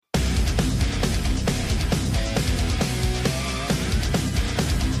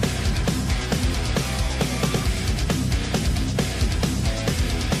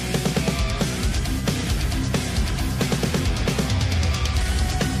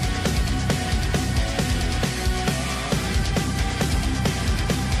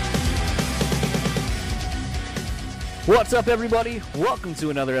What's up, everybody? Welcome to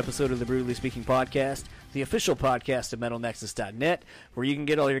another episode of the Brutally Speaking Podcast, the official podcast of MetalNexus.net, where you can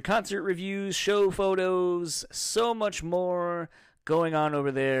get all your concert reviews, show photos, so much more going on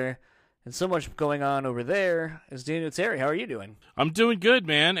over there. And so much going on over there is Daniel Terry. How are you doing? I'm doing good,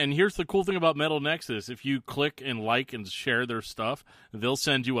 man. And here's the cool thing about Metal Nexus. If you click and like and share their stuff, they'll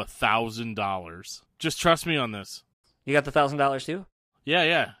send you $1,000. Just trust me on this. You got the $1,000 too?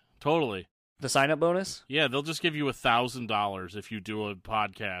 Yeah, totally. The sign-up bonus? Yeah, they'll just give you $1,000 if you do a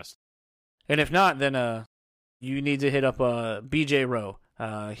podcast. And if not, then you need to hit up BJ Rowe.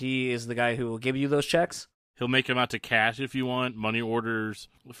 He is the guy who will give you those checks. He'll make them out to cash if you want, money orders,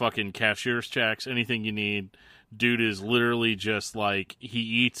 fucking cashier's checks, anything you need. Dude is literally just like, he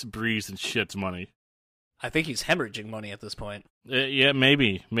eats, breathes, and shits money. I think he's hemorrhaging money at this point. Yeah,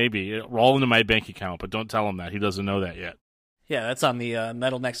 maybe. It'll roll into my bank account, but don't tell him that. He doesn't know that yet. Yeah, that's on the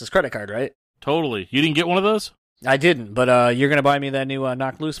Metal Nexus credit card, right? Totally. You didn't get one of those? I didn't, but you're going to buy me that new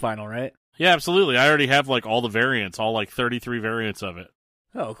Knocked Loose vinyl, right? Yeah, absolutely. I already have like all the variants, all like 33 variants of it.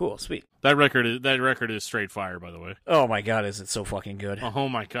 Oh, cool. Sweet. That record is straight fire, by the way. Oh my god, is it so fucking good. Oh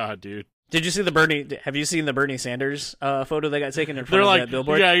my god, dude. Did you see have you seen the Bernie Sanders photo that got taken in front of that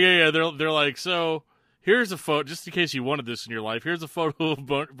billboard? Yeah. They're like, so here's a photo, just in case you wanted this in your life, here's a photo of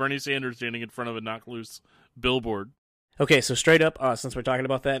Bernie Sanders standing in front of a Knocked Loose billboard. Okay, so straight up, since we're talking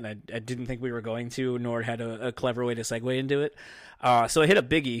about that, and I didn't think we were going to, nor had a clever way to segue into it, so I hit up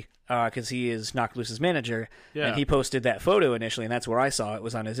Biggie, because he is Knocked Loose's manager, and he posted that photo initially, and that's where I saw it. It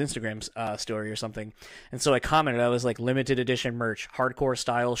was on his Instagram story or something, and so I commented, I was like, limited edition merch, hardcore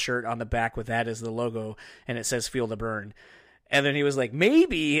style shirt on the back with that as the logo, and it says Feel the Burn. And then he was like,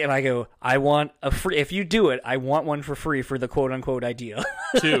 maybe, and I go, I want a free, if you do it, I want one for free for the quote-unquote idea.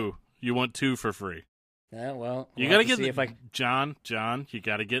 Two. You want two for free. Yeah, well, you gotta get John. You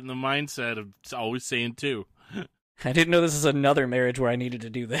gotta get in the mindset of always saying two. I didn't know this is another marriage where I needed to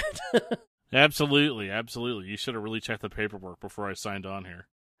do that. Absolutely. You should have really checked the paperwork before I signed on here.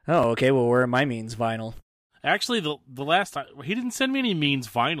 Oh, okay. Well, where are my means vinyl? Actually, the last time he didn't send me any means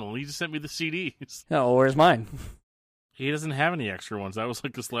vinyl. He just sent me the CDs. Oh, well, where's mine? He doesn't have any extra ones. That was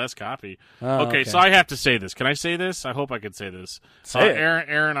like this last copy. Oh, okay, so I have to say this. Can I say this? I hope I can say this. Say it.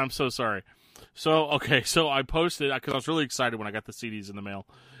 Aaron, I'm so sorry. So I posted, because I was really excited when I got the CDs in the mail,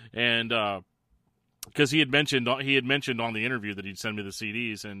 and because he had mentioned on the interview that he'd send me the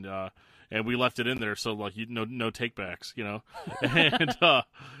CDs, and we left it in there, so like no takebacks, you know. And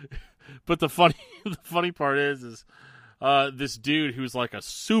but the funny part is this dude who's like a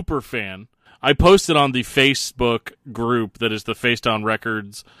super fan. I posted on the Facebook group that is the Face Down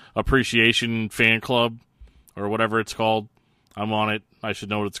Records Appreciation Fan Club, or whatever it's called. I'm on it. I should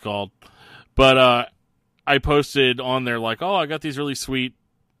know what it's called. But I posted on there like, oh, I got these really sweet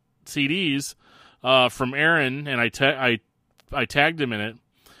CDs from Aaron, and I tagged him in it.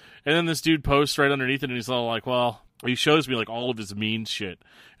 And then this dude posts right underneath it, and he's all like, well, he shows me like all of his mean shit.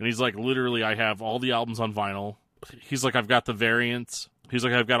 And he's like, literally, I have all the albums on vinyl. He's like, I've got the variants. He's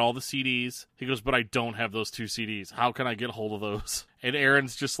like, I've got all the CDs. He goes, but I don't have those two CDs. How can I get a hold of those? And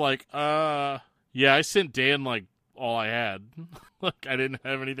Aaron's just like, yeah, I sent Dan like all I had. Like, I didn't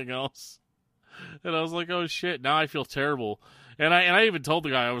have anything else. And I was like, oh shit, now I feel terrible. And I even told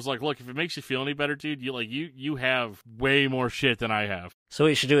the guy, I was like, look, if it makes you feel any better, dude, you have way more shit than I have. So what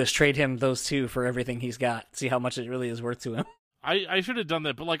you should do is trade him those two for everything he's got. See how much it really is worth to him. I should have done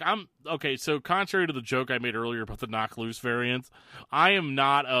that, but like okay, so contrary to the joke I made earlier about the Knocked Loose variants, I am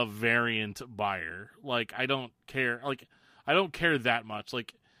not a variant buyer. Like, I don't care that much.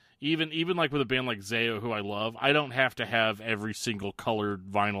 Like, even like with a band like Zayo, who I love, I don't have to have every single colored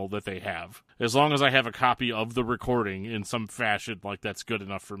vinyl that they have. As long as I have a copy of the recording in some fashion, like, that's good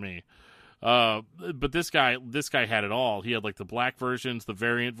enough for me. But this guy had it all. He had like the black versions, the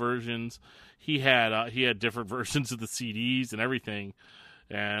variant versions. He had different versions of the CDs and everything.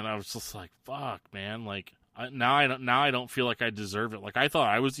 And I was just like, fuck, man. Like, now I don't feel like I deserve it. Like, I thought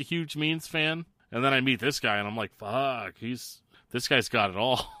I was a huge Means fan, and then I meet this guy, and I'm like, fuck, this guy's got it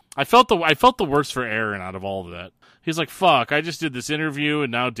all. I felt the worst for Aaron out of all of that. He's like, fuck, I just did this interview, and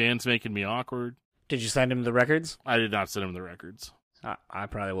now Dan's making me awkward. Did you send him the records? I did not send him the records. I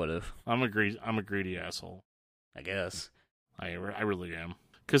probably would have. I'm a greedy asshole. I guess. I really am.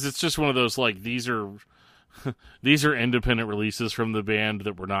 Because it's just one of those, like, these are independent releases from the band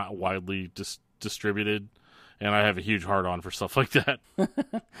that were not widely distributed, and I have a huge hard-on for stuff like that.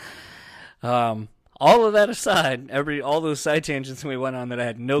 all of that aside, all those side tangents we went on that I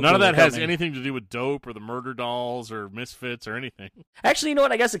had no clue. None of that has anything to do with Dope or the Murder Dolls or Misfits or anything. Actually, you know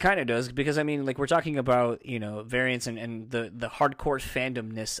what? I guess it kind of does, because I mean, like, we're talking about, variants and the hardcore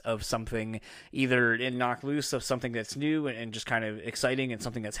fandomness of something, either in Knocked Loose of something that's new and just kind of exciting and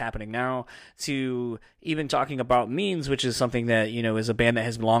something that's happening now, to even talking about Means, which is something that, is a band that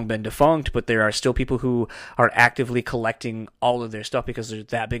has long been defunct, but there are still people who are actively collecting all of their stuff because they're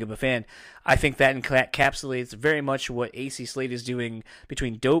that big of a fan. I think that encapsulates very much what AC Slate is doing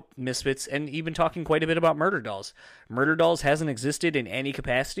between Dope, Misfits, and even talking quite a bit about Murder Dolls. Murder Dolls hasn't existed in any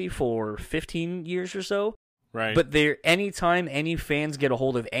capacity for 15 years or so. Right. But anytime any fans get a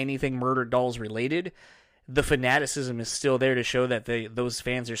hold of anything Murder Dolls related, the fanaticism is still there to show that those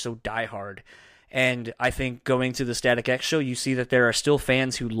fans are so diehard. And I think going to the Static X show, you see that there are still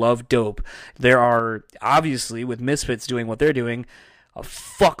fans who love Dope. There are, obviously, with Misfits doing what they're doing, a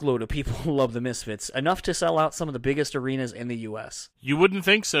fuckload of people who love the Misfits, enough to sell out some of the biggest arenas in the U.S. You wouldn't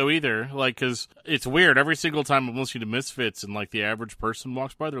think so either, because it's weird. Every single time I'm listening to Misfits and, the average person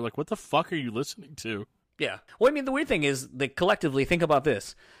walks by, they're like, what the fuck are you listening to? Yeah. Well, I mean, the weird thing is, collectively, think about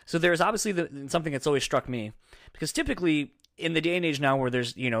this. So there's obviously something that's always struck me, because typically, in the day and age now where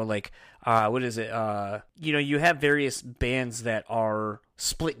there's, what is it? You have various bands that are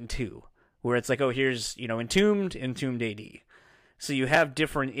split in two, where it's like, oh, here's, Entombed AD. So you have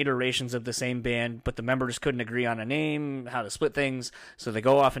different iterations of the same band, but the members couldn't agree on a name, how to split things, so they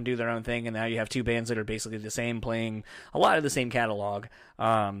go off and do their own thing, and now you have two bands that are basically the same, playing a lot of the same catalog.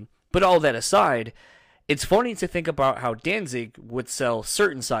 But all that aside, it's funny to think about how Danzig would sell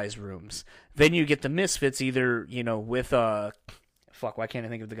certain size rooms. Then you get the Misfits either, with, why can't I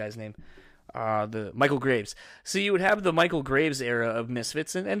think of the guy's name? The Michael Graves. So you would have the Michael Graves era of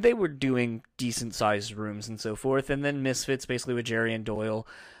Misfits, and they were doing decent-sized rooms and so forth. And then Misfits, basically with Jerry and Doyle,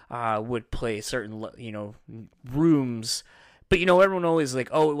 would play certain, rooms. But, everyone always like,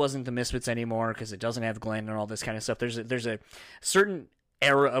 oh, it wasn't the Misfits anymore because it doesn't have Glenn and all this kind of stuff. There's a certain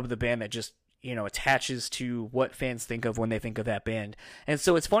era of the band that just, attaches to what fans think of when they think of that band. And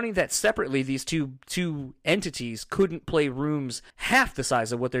so it's funny that separately these two entities couldn't play rooms half the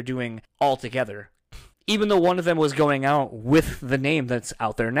size of what they're doing all together, even though one of them was going out with the name that's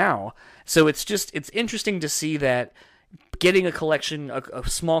out there now. So it's interesting to see that getting a collection, a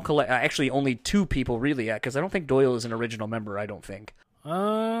small collection, actually only two people really, because I don't think Doyle is an original member, I don't think.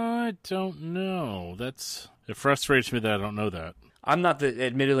 I don't know. It frustrates me that I don't know that.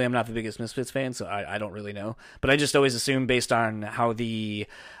 Admittedly, I'm not the biggest Misfits fan, so I don't really know. But I just always assume, based on how the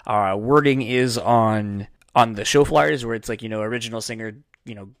wording is on the show flyers, where it's like, original singer,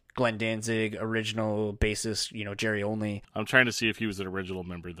 Glenn Danzig, original bassist, Jerry Only. I'm trying to see if he was an original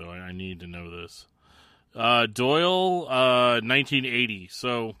member, though. I need to know this. Doyle, 1980.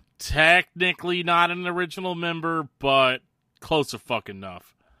 So technically not an original member, but close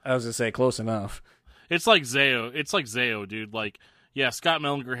enough. I was going to say close enough. It's like Zayo, dude. Scott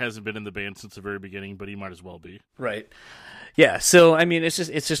Mellinger hasn't been in the band since the very beginning, but he might as well be. Right. Yeah, so, I mean, it's just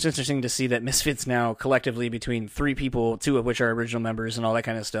interesting to see that Misfits now, collectively, between three people, two of which are original members and all that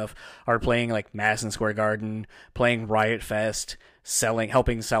kind of stuff, are playing, Madison Square Garden, playing Riot Fest,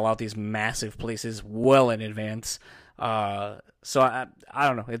 helping sell out these massive places well in advance. So I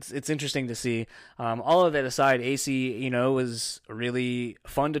don't know. It's interesting to see. All of that aside, AC, was really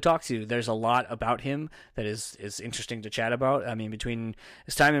fun to talk to. There's a lot about him that is interesting to chat about. I mean, between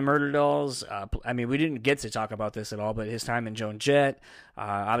his time in Murder Dolls, we didn't get to talk about this at all, but his time in Joan Jett,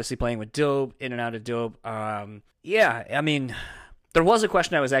 obviously playing with Dope, in and out of Dope. There was a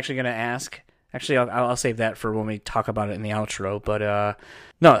question I was actually going to ask. Actually, I'll save that for when we talk about it in the outro. But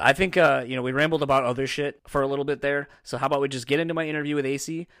no, I think we rambled about other shit for a little bit there. So how about we just get into my interview with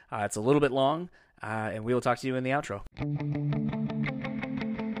AC? It's a little bit long, and we will talk to you in the outro.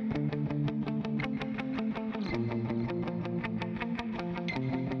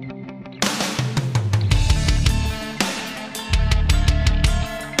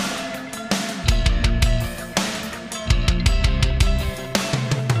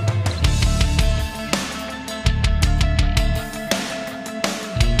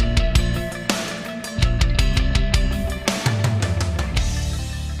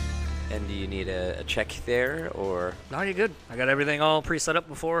 Check there, or no, you're good. I got everything all pre-set up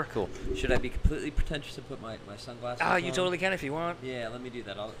before. Cool. Should I be completely pretentious and put my sunglasses on? You totally can if you want. Yeah, let me do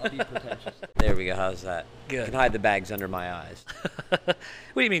that. I'll be pretentious. There we go. How's that? Good. You can hide the bags under my eyes. What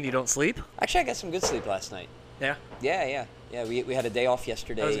do you mean you don't sleep? Actually, I got some good sleep last night. Yeah? Yeah. We had a day off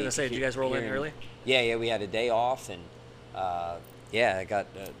yesterday. I was going to say, did you guys roll in early? Yeah, we had a day off, and I got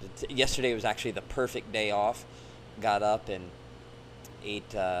yesterday was actually the perfect day off. Got up and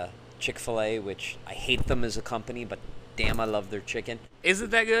ate Chick-fil-A, which I hate them as a company, but damn, I love their chicken. Is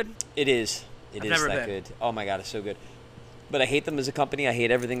it that good? It is. I've never that been. good. Oh my God, it's so good. But I hate them as a company. I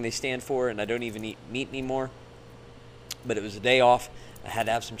hate everything they stand for, and I don't even eat meat anymore. But it was a day off. I had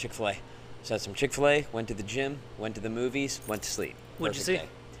to have some Chick-fil-A. So I had some Chick-fil-A, went to the gym, went to the movies, went to sleep. What'd you Perfect see?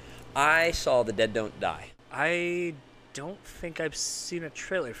 day. I saw The Dead Don't Die. I don't think I've seen a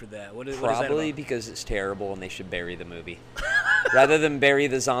trailer for that. What is that Probably about? because it's terrible and they should bury the movie. Rather than bury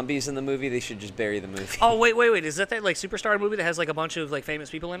the zombies in the movie, they should just bury the movie. Oh, wait. Is that like Superstar movie that has like a bunch of like famous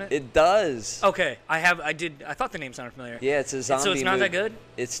people in it? It does. Okay. I thought the name sounded familiar. Yeah, it's a zombie So it's not movie. that good?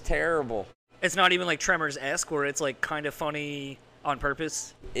 It's terrible. It's not even like Tremors-esque where it's like kind of funny on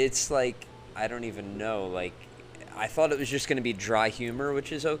purpose. It's like, I don't even know. Like, I thought it was just going to be dry humor,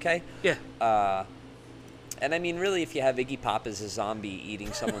 which is okay. Yeah. And I mean, really, if you have Iggy Pop as a zombie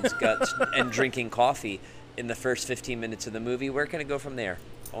eating someone's guts and drinking coffee in the first 15 minutes of the movie, where can it go from there?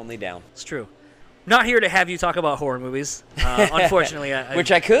 Only down. It's true. Not here to have you talk about horror movies. Unfortunately,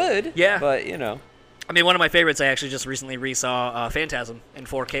 Which I could. Yeah. But, you know. I mean, one of my favorites, I actually just recently resaw Phantasm in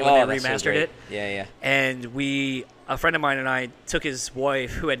 4K when Oh, they that's so remastered great. it. Yeah. And a friend of mine and I took his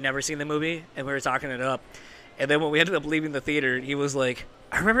wife, who had never seen the movie, and we were talking it up. And then when we ended up leaving the theater, he was like,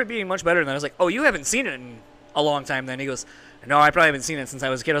 I remember it being much better. And I was like, oh, you haven't seen it in a long time then? He goes, no, I probably haven't seen it since I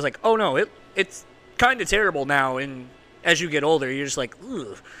was a kid. I was like, oh, no, it's kind of terrible now. And as you get older, you're just like,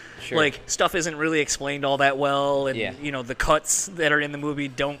 ugh. Sure. Like, stuff isn't really explained all that well. And, Yeah. you know, the cuts that are in the movie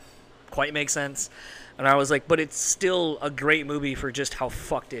don't quite make sense. And I was like, but it's still a great movie for just how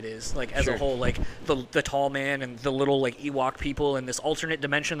fucked it is. Like, as Sure. a whole, like, the tall man and the little, like, Ewok people and this alternate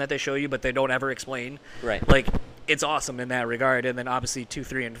dimension that they show you, but they don't ever explain. Right. Like, it's awesome in that regard. And then, obviously, 2,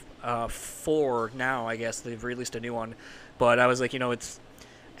 3, and 4 now, I guess, they've released a new one. But I was like, you know, I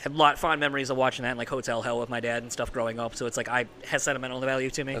had a lot of fond memories of watching that in, like, Hotel Hell with my dad and stuff growing up. So it's like, has sentimental value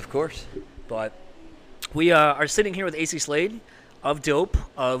to me. Of course. But we are sitting here with AC Slade of Dope,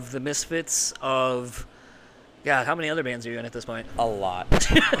 of the Misfits, of... Yeah, how many other bands are you in at this point? A lot.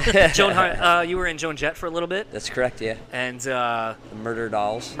 You were in Joan Jett for a little bit. That's correct, yeah. And The Murder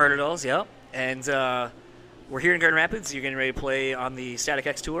Dolls. Murder Dolls, yep. And we're here in Grand Rapids. You're getting ready to play on the Static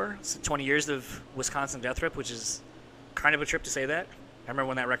X tour. It's 20 years of Wisconsin Death Rip, which is kind of a trip to say that. I remember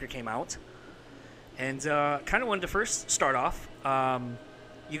when that record came out. And kind of wanted to first start off.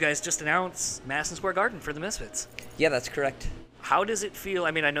 You guys just announced Madison Square Garden for the Misfits. Yeah, that's correct. How does it feel? I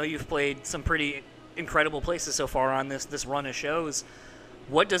mean, I know you've played some pretty incredible places so far on this run of shows.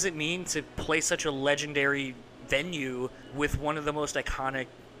 What does it mean to play such a legendary venue with one of the most iconic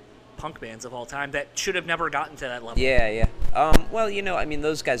punk bands of all time that should have never gotten to that level? Yeah. Well, you know, I mean,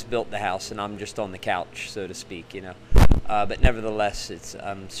 those guys built the house, and I'm just on the couch, so to speak, you know. But nevertheless,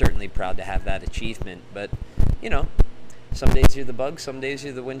 I'm certainly proud to have that achievement. But, you know, some days you're the bug, some days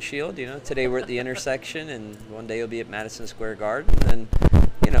you're the windshield, you know. Today we're at the intersection, and one day you'll be at Madison Square Garden, and,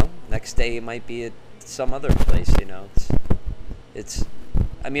 you know, next day you might be at some other place, you know. It's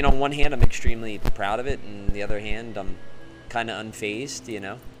I mean, on one hand, I'm extremely proud of it, and on the other hand, I'm kind of unfazed, you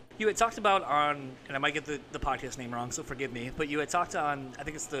know. You had talked about on, and I might get the podcast name wrong, so forgive me, but you had talked on, I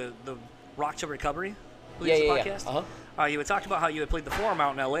think it's the Rock to Recovery. Yeah. Podcast. Uh-huh. You had talked about how you had played the Forum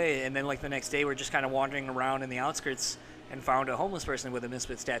out in L.A., and then like the next day we're just kind of wandering around in the outskirts and found a homeless person with a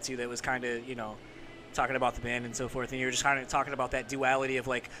Misfits tattoo that was kind of, you know, talking about the band and so forth, and you were just kind of talking about that duality of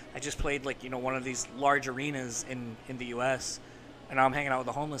like, I just played like, you know, one of these large arenas in the U.S., and now I'm hanging out with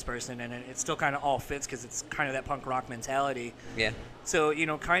a homeless person, and it still kind of all fits because it's kind of that punk rock mentality. Yeah. So, you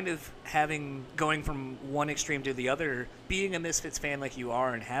know, kind of going from one extreme to the other, being a Misfits fan like you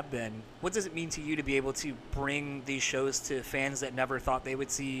are and have been, what does it mean to you to be able to bring these shows to fans that never thought they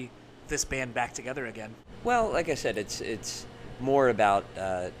would see this band back together again? Well, like I said, it's more about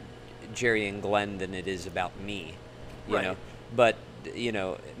Jerry and Glenn than it is about me, you Right. know. But, you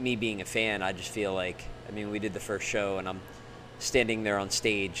know, me being a fan, I just feel like, I mean, we did the first show, and I'm standing there on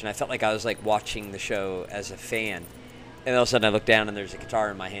stage, and I felt like I was like watching the show as a fan, and all of a sudden I look down and there's a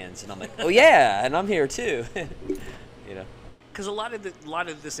guitar in my hands, and I'm like, oh yeah, and I'm here too. You know, because a lot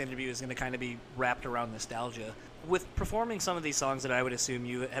of this interview is going to kind of be wrapped around nostalgia. With performing some of these songs that I would assume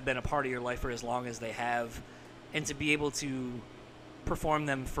you have been a part of your life for as long as they have, and to be able to perform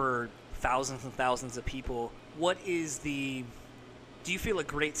them for thousands and thousands of people, do you feel a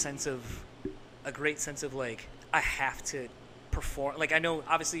great sense of like, I have to perform? Like, I know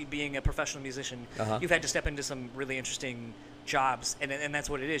obviously being a professional musician, you've had to step into some really interesting jobs, and that's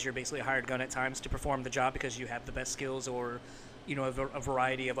what it is. You're basically a hired gun at times to perform the job because you have the best skills or a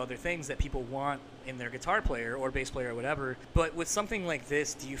variety of other things that people want in their guitar player or bass player or whatever. But with something like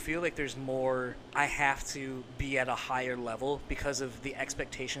this, do you feel like there's more, I have to be at a higher level because of the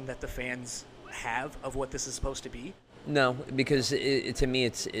expectation that the fans have of what this is supposed to be? No, because to me,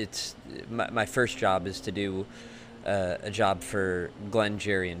 it's my first job is to do a job for Glenn,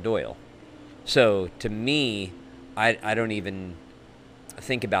 Jerry, and Doyle. So to me, I don't even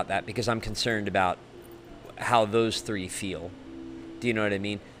think about that because I'm concerned about how those three feel. Do you know what I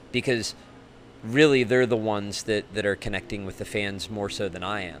mean? Because really, they're the ones that are connecting with the fans more so than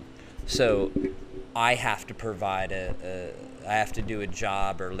I am. So I have to provide I have to do a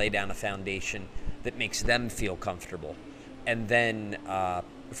job or lay down a foundation that makes them feel comfortable. And then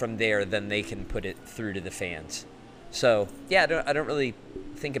from there, then they can put it through to the fans. So, yeah, I don't really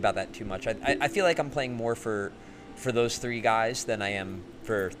think about that too much. I feel like I'm playing more for those three guys than I am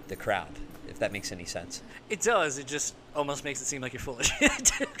for the crowd, if that makes any sense. It does. It just almost makes it seem like you're full of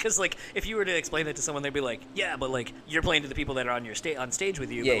shit. Because, like, if you were to explain that to someone, they'd be like, yeah, but, like, you're playing to the people that are on stage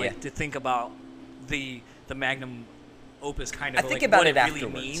with you. Yeah, but, like, to think about the magnum opus kind of, I think like, about what it really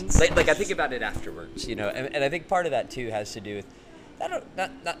afterwards. means. Like I think about it afterwards, you know, and I think part of that, too, has to do with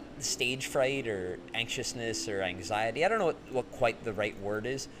not stage fright or anxiousness or anxiety. I don't know what quite the right word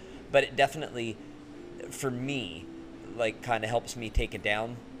is, but it definitely, for me, like, kind of helps me take it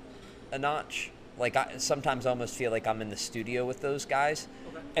down a notch. Like, I sometimes almost feel like I'm in the studio with those guys,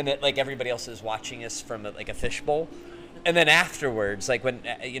 and that, like, everybody else is watching us from like a fishbowl. And then afterwards, like when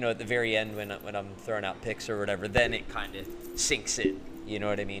at the very end when I'm throwing out picks or whatever, then it kind of sinks in. You know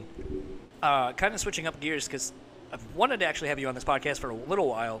what I mean? Kind of switching up gears because I've wanted to actually have you on this podcast for a little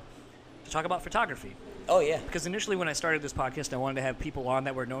while to talk about photography. Oh, yeah. Because initially when I started this podcast, I wanted to have people on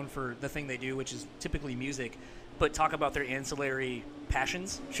that were known for the thing they do, which is typically music, but talk about their ancillary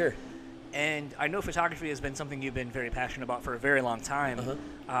passions. Sure. And I know photography has been something you've been very passionate about for a very long time.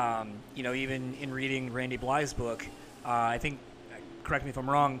 Uh-huh. Even in reading Randy Blythe's book, I think, correct me if I'm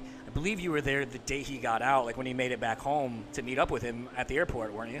wrong, I believe you were there the day he got out, like when he made it back home to meet up with him at the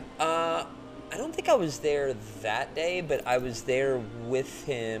airport, weren't you? I don't think I was there that day, but I was there with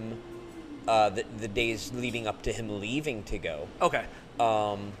him the days leading up to him leaving to go. Okay.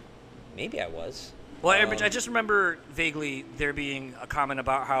 Maybe I was. Well, I just remember vaguely there being a comment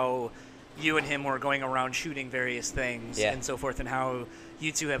about how you and him were going around shooting various things and so forth, and how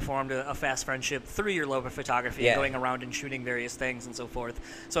you two have formed a fast friendship through your love of photography and going around and shooting various things and so forth.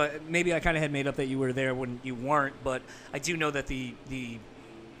 So maybe I kind of had made up that you were there when you weren't, but I do know that the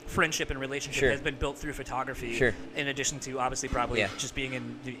friendship and relationship has been built through photography, in addition to obviously probably just being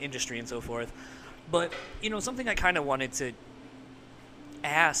in the industry and so forth. But, something I kind of wanted to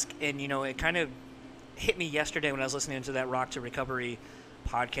ask, and, it kind of hit me yesterday when I was listening to that Rock to Recovery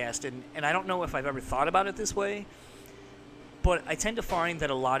podcast, and I don't know if I've ever thought about it this way, but I tend to find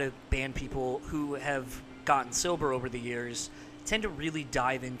that a lot of band people who have gotten sober over the years tend to really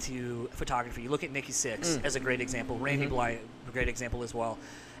dive into photography. You look at Nikki Sixx as a great example, Randy Blythe, a great example as well.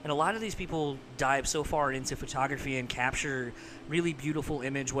 And a lot of these people dive so far into photography and capture really beautiful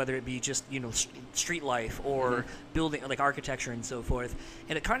image, whether it be just, street life or building, like architecture and so forth.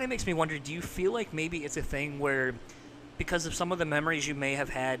 And it kind of makes me wonder, do you feel like maybe it's a thing where, because of some of the memories you may have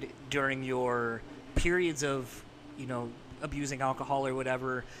had during your periods of, abusing alcohol or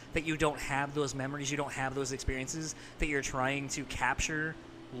whatever, that you don't have those memories, you don't have those experiences, that you're trying to capture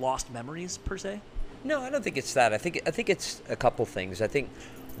lost memories, per se? No, I don't think it's that. I think it's a couple things. I think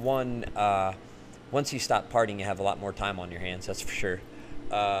one, once you stop partying, you have a lot more time on your hands. That's for sure.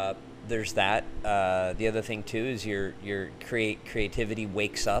 There's that. The other thing too is your creativity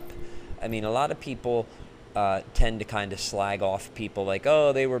wakes up. I mean, a lot of people tend to kind of slag off people like,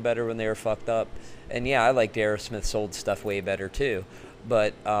 oh, they were better when they were fucked up. And yeah, I liked Aerosmith's old stuff way better too.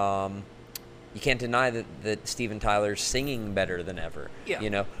 But you can't deny that Steven Tyler's singing better than ever.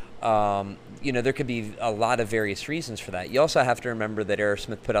 Yeah. There could be a lot of various reasons for that. You also have to remember that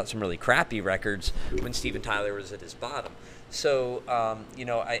Aerosmith put out some really crappy records when Steven Tyler was at his bottom. So,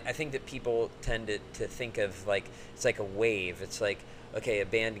 I think that people tend to think of, like, it's like a wave. It's like, okay, a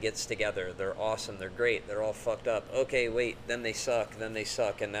band gets together. They're awesome. They're great. They're all fucked up. Okay, wait, then they suck. And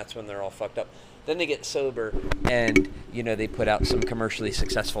that's when they're all fucked up. Then they get sober and, they put out some commercially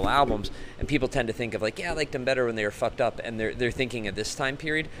successful albums, and people tend to think of, like, yeah, I liked them better when they were fucked up, and they're thinking of this time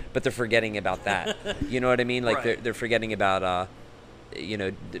period, but they're forgetting about that. You know what I mean? Like, they're forgetting about,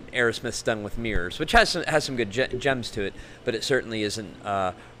 Aerosmith's Done with Mirrors, which has some good gems to it, but it certainly isn't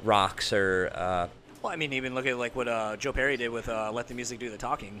Rocks or... Well, I mean, even look at, like, what Joe Perry did with Let the Music Do the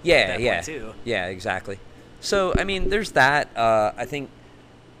Talking. Yeah, too. Yeah, exactly. So, I mean, there's that. I think...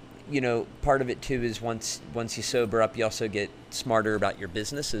 part of it too is once you sober up, you also get smarter about your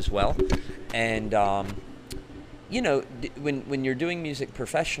business as well. And, when you're doing music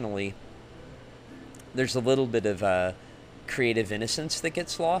professionally, there's a little bit of creative innocence that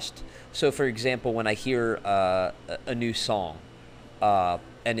gets lost. So, for example, when I hear a new song,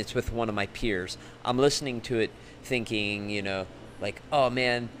 and it's with one of my peers, I'm listening to it thinking, like, oh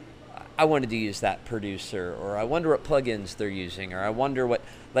man, I wanted to use that producer, or I wonder what plugins they're using, or I wonder what,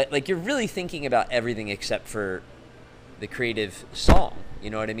 like you're really thinking about everything except for the creative song, you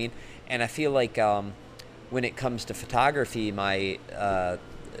know what I mean? And I feel like when it comes to photography, my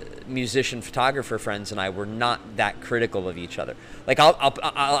musician photographer friends and I were not that critical of each other. Like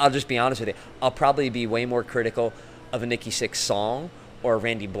I'll just be honest with you, I'll probably be way more critical of a Nikki Sixx song or a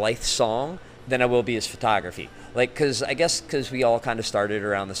Randy Blythe song than I will be his photography. Like, because we all kind of started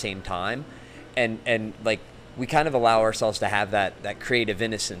around the same time, and like we kind of allow ourselves to have that creative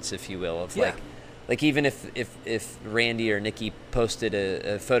innocence, if you will, of like even if Randy or Nikki posted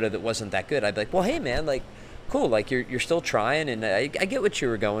a photo that wasn't that good, I'd be like, well, hey man, like, cool, like you're still trying, and I get what you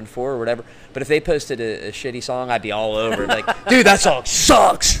were going for or whatever. But if they posted a shitty song, I'd be all over it, like, dude, that song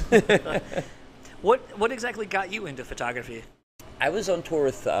sucks. What exactly got you into photography? I was on tour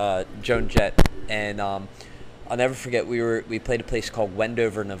with Joan Jett, and I'll never forget, we played a place called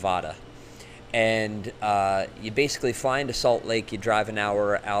Wendover, Nevada. And you basically fly into Salt Lake, you drive an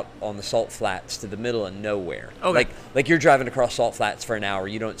hour out on the salt flats to the middle of nowhere. Okay. Like you're driving across salt flats for an hour,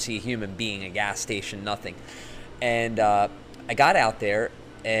 you don't see a human being, a gas station, nothing. And I got out there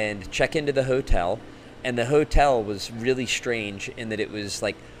and checked into the hotel, and the hotel was really strange in that it was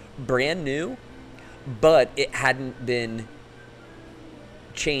like brand new, but it hadn't been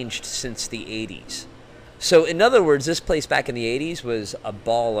changed since the 80s. So in other words, this place back in the 80s was a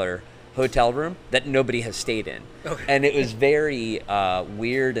baller hotel room that nobody has stayed in. Okay. And it was very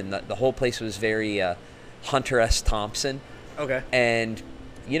weird, and the whole place was very Hunter S. Thompson. Okay. And,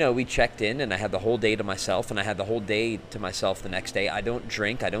 we checked in, and I had the whole day to myself, and I had the whole day to myself the next day. I don't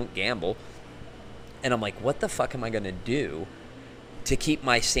drink, I don't gamble. And I'm like, what the fuck am I going to do to keep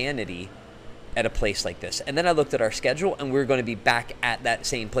my sanity at a place like this? And then I looked at our schedule, and we were going to be back at that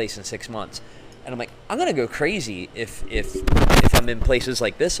same place in 6 months. And I'm like, I'm going to go crazy if I'm in places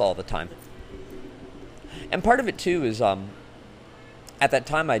like this all the time. And part of it, too, is at that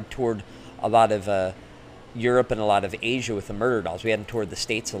time I'd toured a lot of Europe and a lot of Asia with the Murderdolls. We hadn't toured the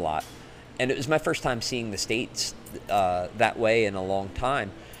States a lot. And it was my first time seeing the States that way in a long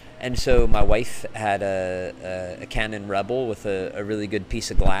time. And so my wife had a Canon Rebel with a really good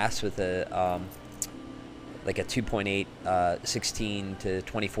piece of glass with like a 2.8 16 to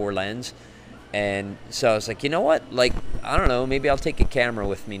 24 lens. And so I was like, you know what? Like, I don't know, maybe I'll take a camera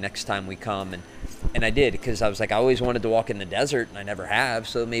with me next time we come. And I did, because I was like, I always wanted to walk in the desert, and I never have,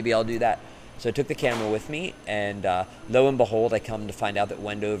 so maybe I'll do that. So I took the camera with me, and lo and behold, I come to find out that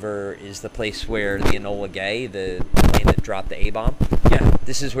Wendover is the place where the Enola Gay, the plane that dropped the A-bomb,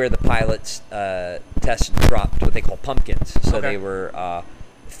 this is where the pilots test dropped what they call pumpkins. So they were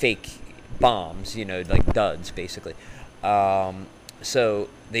fake bombs, like duds, basically. So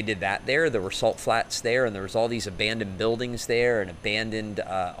they did that there. There were salt flats there, and there was all these abandoned buildings there and abandoned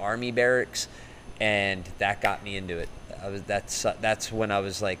army barracks, and that got me into it. That's when I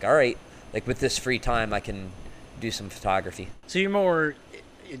was like, all right, like with this free time, I can do some photography. So you're more,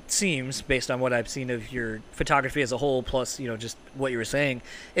 it seems, based on what I've seen of your photography as a whole, plus just what you were saying,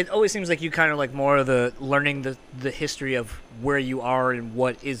 it always seems like you kind of like more of the learning the history of where you are and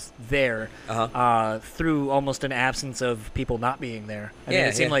what is there through almost an absence of people not being there. I mean,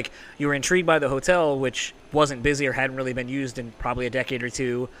 it seemed like you were intrigued by the hotel, which wasn't busy or hadn't really been used in probably a decade or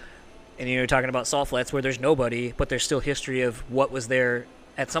two, and you're talking about salt flats where there's nobody, but there's still history of what was there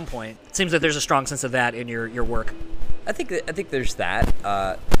at some point. It seems that there's a strong sense of that in your work. I think there's that.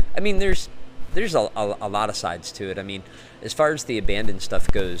 I mean, there's a lot of sides to it. I mean, as far as the abandoned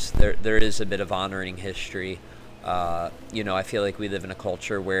stuff goes, there is a bit of honoring history. I feel like we live in a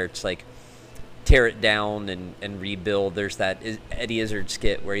culture where it's like tear it down and rebuild. There's that Eddie Izzard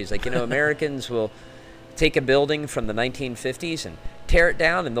skit where he's like, Americans will take a building from the 1950s and tear it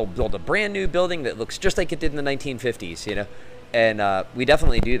down, and they'll build a brand new building that looks just like it did in the 1950s, And we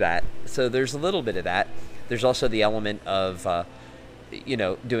definitely do that. So there's a little bit of that. There's also the element of,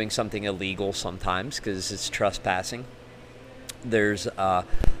 doing something illegal sometimes because it's trespassing. There's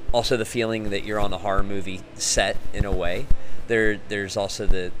also the feeling that you're on a horror movie set in a way. There's also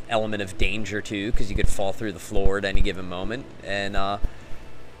the element of danger too, because you could fall through the floor at any given moment. And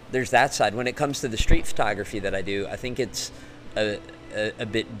there's that side. When it comes to the street photography that I do, I think it's a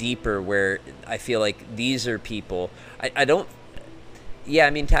bit deeper, where I feel like these are people. I don't. yeah, I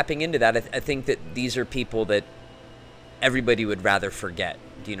mean, tapping into that, I think that these are people that everybody would rather forget.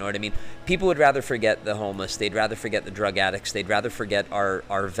 Do you know what I mean? People would rather forget the homeless. They'd rather forget the drug addicts. They'd rather forget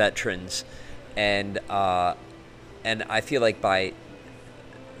our veterans. And I feel like by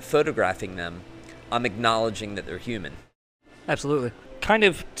photographing them, I'm acknowledging that they're human. Absolutely. Kind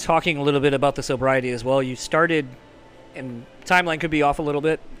of talking a little bit about the sobriety as well. You started, and timeline could be off a little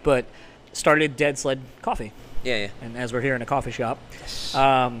bit, but started Dead Sled Coffee. Yeah. And as we're here in a coffee shop. Yes.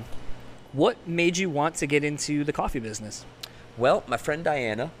 What made you want to get into the coffee business? Well, my friend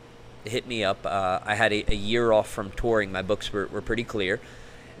Diana hit me up. I had a year off from touring. My books were pretty clear.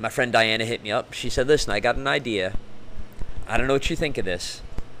 My friend Diana hit me up. She said, listen, I got an idea. I don't know what you think of this,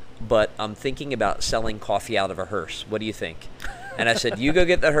 but I'm thinking about selling coffee out of a hearse. What do you think? And I said, you go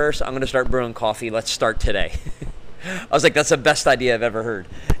get the hearse. I'm going to start brewing coffee. Let's start today. I was like, that's the best idea I've ever heard.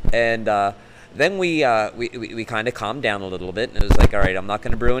 And then we kind of calmed down a little bit. And it was like, all right, I'm not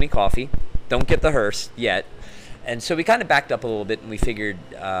going to brew any coffee. Don't get the hearse yet. And so we kind of backed up a little bit, and we figured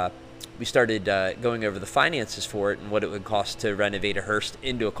we started going over the finances for it and what it would cost to renovate a hearse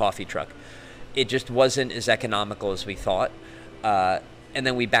into a coffee truck. It just wasn't as economical as we thought. And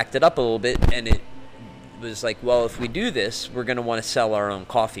then we backed it up a little bit, and it was like, well, if we do this, we're going to want to sell our own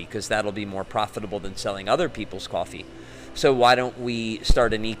coffee because that'll be more profitable than selling other people's coffee. So why don't we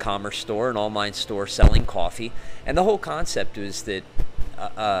start an e-commerce store, an online store selling coffee? And the whole concept was that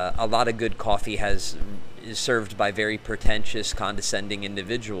a lot of good coffee is served by very pretentious, condescending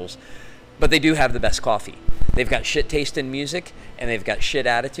individuals, but they do have the best coffee. They've got shit taste in music, and they've got shit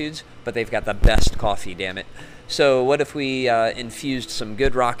attitudes, but they've got the best coffee, damn it. So what if we infused some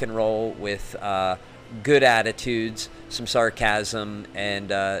good rock and roll with good attitudes, some sarcasm, and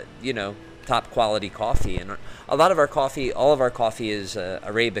top quality coffee? And all of our coffee is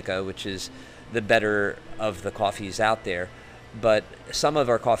Arabica, which is the better of the coffees out there. But some of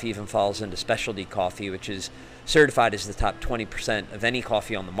our coffee even falls into specialty coffee, which is certified as the top 20% of any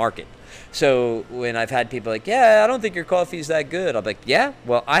coffee on the market. So when I've had people like, yeah, I don't think your coffee is that good, I'm like, yeah,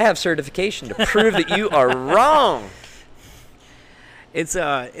 well, I have certification to prove that you are wrong. It's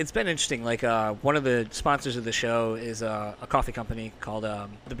been interesting. Like one of the sponsors of the show is a coffee company called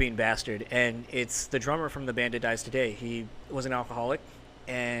The Bean Bastard, and it's the drummer from the band It Dies Today. He was an alcoholic,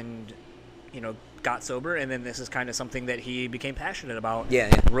 and got sober, and then this is kind of something that he became passionate about. Yeah.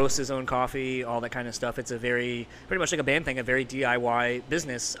 Roasts his own coffee, all that kind of stuff. It's a pretty much like a band thing, a very DIY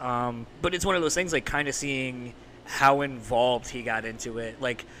business. But it's one of those things, like kind of seeing how involved he got into it.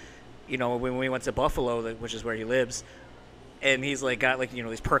 Like, when we went to Buffalo, which is where he lives, and he's like got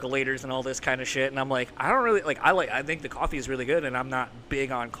these percolators and all this kind of shit, and I'm like, I don't really I think the coffee is really good, and I'm not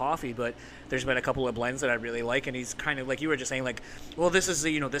big on coffee, but there's been a couple of blends that I really like, and he's kind of like you were just saying, like, well, this is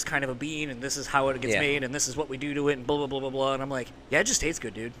this kind of a bean, and this is how it gets made, and this is what we do to it, and blah blah blah blah blah. And I'm like, yeah, it just tastes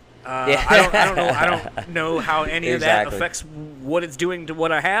good, dude. I don't know how any of that affects what it's doing to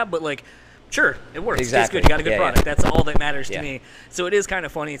what I have, but like, sure, it works. Exactly. It tastes good. You got a good product. That's all that matters to me. So it is kind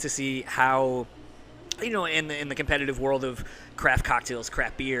of funny to see how, in the competitive world of craft cocktails,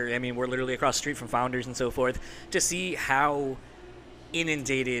 craft beer, I mean, we're literally across the street from Founders and so forth, to see how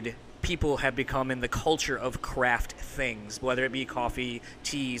inundated people have become in the culture of craft things, whether it be coffee,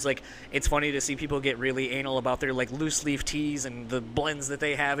 teas. Like, it's funny to see people get really anal about their, like, loose leaf teas and the blends that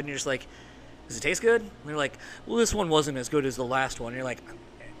they have, and you're just like, does it taste good? And they're like, well, this one wasn't as good as the last one. And you're like,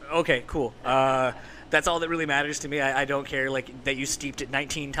 okay, cool. That's all that really matters to me. I don't care like that you steeped it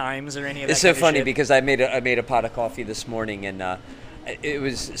 19 times or any of that. It's so funny because I made a pot of coffee this morning, and it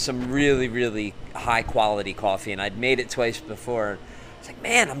was some really, really high quality coffee, and I'd made it twice before. It's like,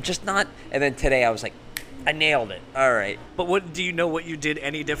 man, I'm just not. And then today I was like, I nailed it. All right. But what do you know what you did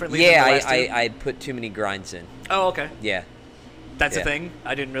any differently? Yeah, than the last two? I put too many grinds in. Oh, okay. Yeah. That's a thing?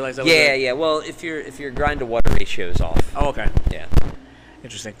 I didn't realize that was Yeah. Well, if your grind to water ratio is off. Oh, okay. Yeah.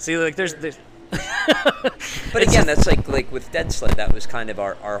 Interesting. See, like there's But again, that's like with Dead Sled, that was kind of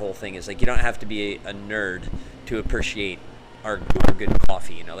our whole thing, is like, you don't have to be a nerd to appreciate our good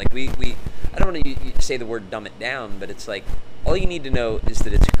coffee. Like we I don't want to say the word dumb it down, but it's like, all you need to know is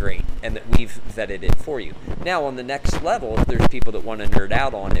that it's great and that we've vetted it for you. Now, on the next level, if there's people that want to nerd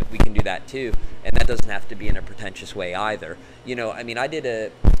out on it, we can do that too, and that doesn't have to be in a pretentious way either. I mean, I did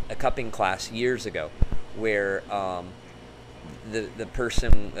a cupping class years ago where the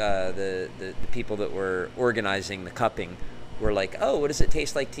person, the people that were organizing the cupping were like, oh, what does it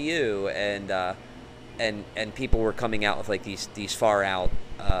taste like to you? And people were coming out with like these far out,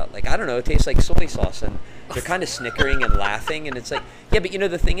 like, I don't know, it tastes like soy sauce, and they're kind of snickering and laughing, and it's like, yeah, but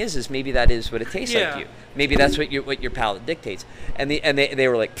the thing is maybe that is what it tastes like to you. Maybe that's what your palate dictates. And they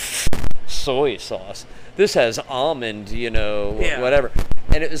were like, soy sauce. This has almond, Yeah. whatever.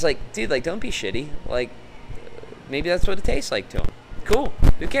 And it was like, dude, like, don't be shitty. Like, maybe that's what it tastes like to them. Cool.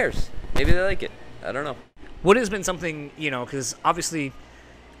 Who cares? Maybe they like it. I don't know. What has been something, because obviously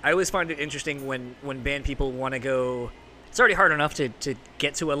I always find it interesting when band people want to go. It's already hard enough to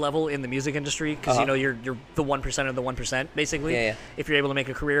get to a level in the music industry because, you're the 1% of the 1%, basically, Yeah. if you're able to make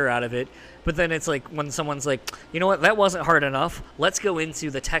a career out of it. But then it's like when someone's like, you know what, that wasn't hard enough. Let's go into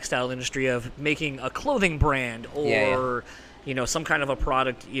the textile industry of making a clothing brand or, some kind of a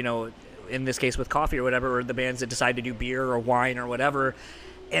product, in this case with coffee or whatever, or the bands that decide to do beer or wine or whatever.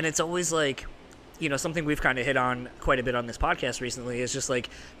 And it's always like, something we've kind of hit on quite a bit on this podcast recently is just like,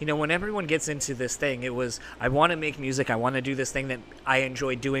 when everyone gets into this thing, it was, I want to make music. I want to do this thing that I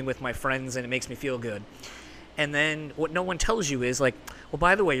enjoy doing with my friends and it makes me feel good. And then what no one tells you is like, well,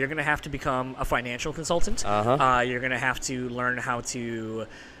 by the way, you're going to have to become a financial consultant. You're going to have to learn how to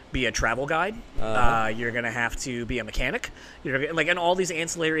be a travel guide. You're going to have to be a mechanic. You're like, and all these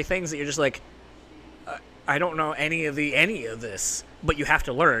ancillary things that you're just like, I don't know any of this, but you have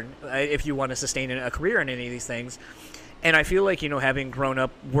to learn if you want to sustain a career in any of these things. And I feel like, having grown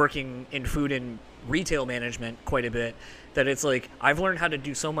up working in food and retail management quite a bit, that it's like I've learned how to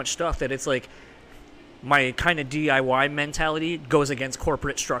do so much stuff that it's like my kind of DIY mentality goes against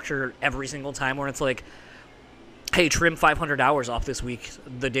corporate structure every single time, where it's like, hey, trim 500 hours off this week,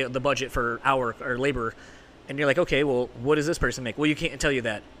 the budget for hour or labor. And you're like, okay, well, what does this person make? Well, you can't tell you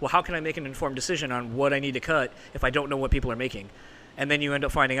that. Well, how can I make an informed decision on what I need to cut if I don't know what people are making? And then you end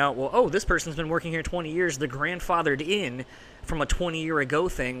up finding out, well, oh, this person's been working here 20 years. They're grandfathered in from a 20-year-ago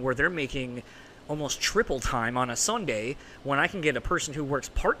thing where they're making almost triple time on a Sunday when I can get a person who works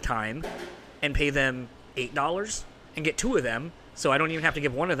part-time and pay them $8 and get two of them, so I don't even have to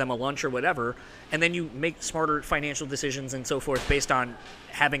give one of them a lunch or whatever. And then you make smarter financial decisions and so forth based on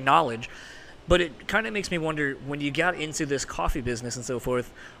having knowledge. But it kind of makes me wonder, when you got into this coffee business and so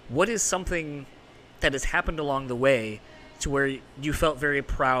forth, what is something that has happened along the way to where you felt very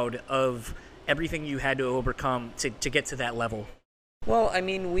proud of everything you had to overcome to get to that level? Well, I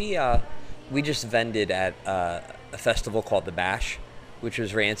mean, we just vended at a festival called The Bash, which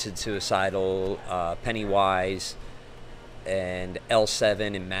was Rancid, Suicidal, Pennywise, and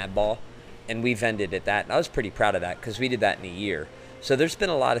L7 and Madball. And we vended at that. And I was pretty proud of that because we did that in a year. So there's been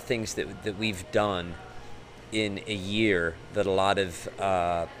a lot of things that we've done in a year that a lot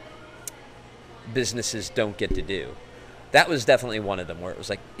of businesses don't get to do. That was definitely one of them where it was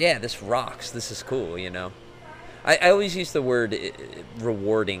like, yeah, this rocks. This is cool, I always use the word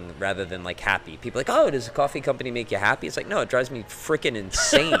rewarding rather than like happy. People are like, oh, does a coffee company make you happy? It's like, no, it drives me freaking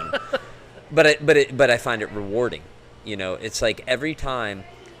insane. but I find it rewarding. It's like every time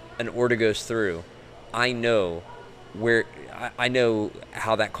an order goes through, I know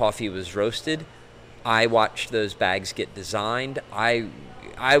how that coffee was roasted. I watched those bags get designed. I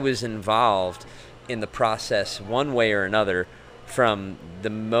was involved in the process one way or another from the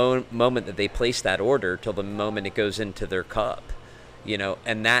moment that they place that order till the moment it goes into their cup,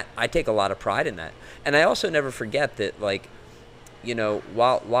 and that I take a lot of pride in that. And I also never forget that, like,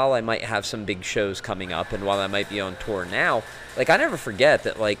 while I might have some big shows coming up and while I might be on tour now, like, I never forget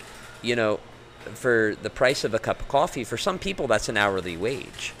that, like, for the price of a cup of coffee, for some people that's an hourly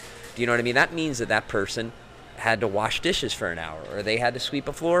wage. Do you know what I mean? That means that person had to wash dishes for an hour, or they had to sweep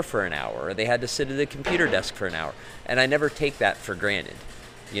a floor for an hour, or they had to sit at a computer desk for an hour. And I never take that for granted.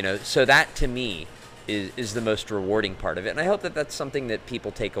 So that to me is the most rewarding part of it. And I hope that that's something that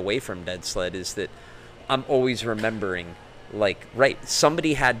people take away from Dead Sled, is that I'm always remembering, like, right,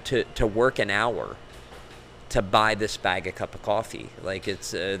 somebody had to work an hour to buy this bag of cup of coffee, like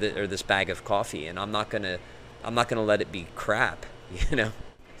it's or this bag of coffee, and I'm not gonna let it be crap,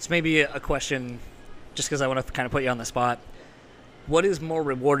 It's maybe a question, just because I want to kind of put you on the spot. What is more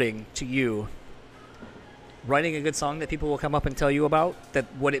rewarding to you? Writing a good song that people will come up and tell you about, that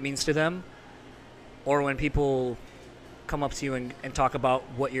what it means to them, or when people come up to you and talk about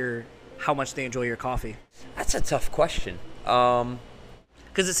how much they enjoy your coffee? That's a tough question.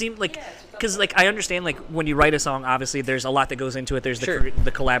 Because it seemed like, I understand, like, when you write a song, obviously there's a lot that goes into it. There's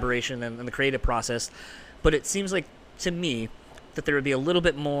the collaboration and the creative process. But it seems like, to me, that there would be a little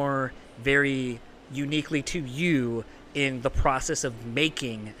bit more very uniquely to you in the process of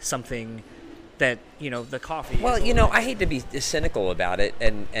making something that, the coffee Well, I hate to be cynical about it,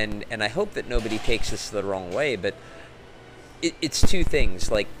 and I hope that nobody takes this the wrong way, but it's two things.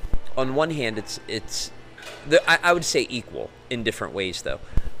 Like, on one hand, I would say equal in different ways, though.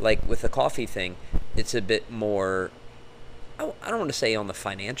 Like, with the coffee thing, it's a bit more, I don't want to say on the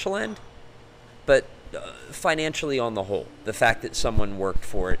financial end, but financially on the whole, the fact that someone worked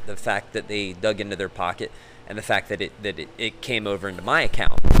for it, the fact that they dug into their pocket, and the fact that it came over into my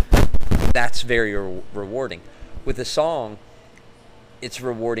account, that's very rewarding. With a song, it's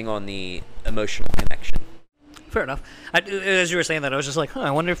rewarding on the emotional connection. Fair enough. As you were saying that, I was just like,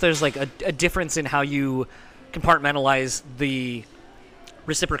 I wonder if there's like a difference in how you compartmentalize the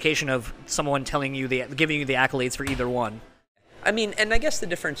reciprocation of someone giving you the accolades for either one. I mean, and I guess the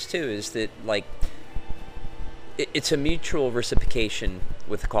difference too is that like it's a mutual reciprocation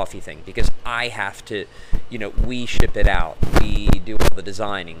with the coffee thing, because I have to, we ship it out, we do all the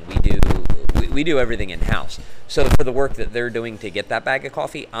designing, we do everything in house. So for the work that they're doing to get that bag of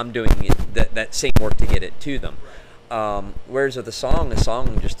coffee, I'm doing that same work to get it to them. Whereas with a song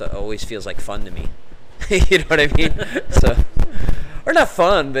just always feels like fun to me. You know what I mean? So, or not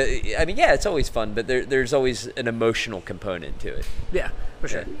fun, but I mean, yeah, it's always fun, but there's always an emotional component to it. Yeah, for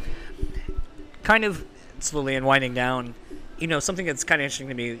sure. Kind of slowly and winding down, something that's kind of interesting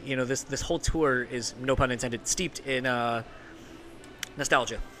to me, this whole tour is, no pun intended, steeped in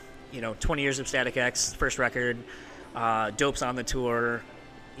nostalgia. 20 years of Static X, first record, Dope's on the tour,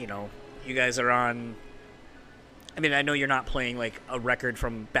 you guys are on. I mean, I know you're not playing like a record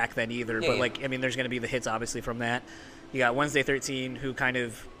from back then either, but like, I mean, there's going to be the hits obviously from that. You got Wednesday 13, who kind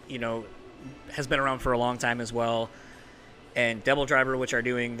of, has been around for a long time as well, and Devil Driver, which are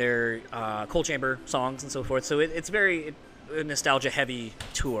doing their Coal Chamber songs and so forth. So it's very a nostalgia-heavy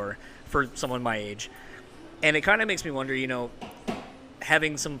tour for someone my age. And it kind of makes me wonder,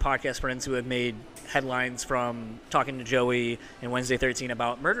 having some podcast friends who have made headlines from talking to Joey and Wednesday 13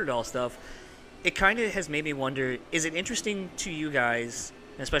 about Murderdoll stuff, it kind of has made me wonder, is it interesting to you guys,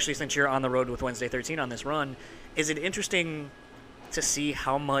 especially since you're on the road with Wednesday 13 on this run, is it interesting to see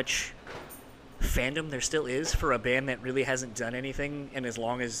how much fandom there still is for a band that really hasn't done anything in as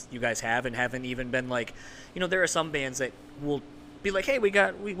long as you guys have, and haven't even been like, there are some bands that will be like, hey,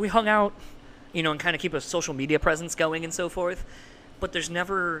 we hung out, and kind of keep a social media presence going and so forth, but there's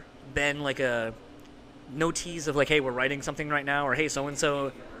never been like no tease of like, hey, we're writing something right now, or hey,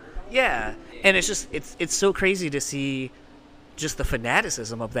 so-and-so. Yeah, and it's just it's so crazy to see just the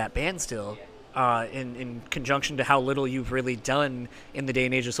fanaticism of that band still, in conjunction to how little you've really done in the day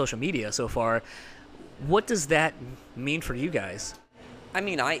and age of social media so far. What does that mean for you guys? I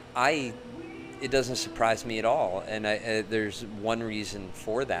mean, it doesn't surprise me at all, and there's one reason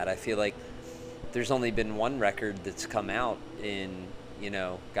for that. I feel like there's only been one record that's come out in,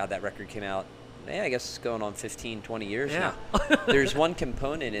 God, that record came out, I guess it's going on 15, 20 years now. There's one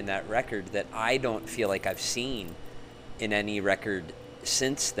component in that record that I don't feel like I've seen in any record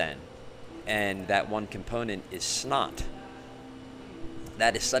since then, and that one component is snot.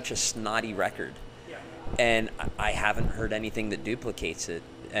 That is such a snotty record, and I haven't heard anything that duplicates it.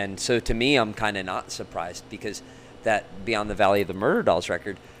 And so to me, I'm kind of not surprised, because that Beyond the Valley of the Murderdolls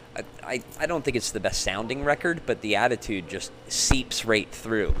record, I don't think it's the best sounding record, but the attitude just seeps right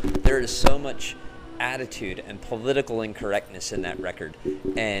through. There is so much attitude and political incorrectness in that record,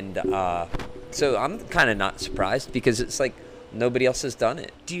 and so I'm kind of not surprised, because it's like nobody else has done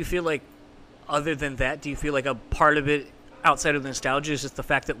it. Do you feel like, other than that, do you feel like a part of it outside of the nostalgia is just the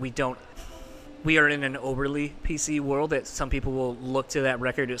fact that we are in an overly PC world, that some people will look to that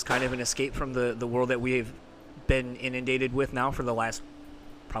record as kind of an escape from the world that we've been inundated with now for the last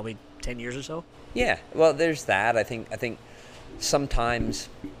probably 10 years or so? Yeah, well, there's that. I think sometimes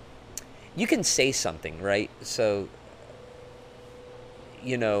you can say something, right? So,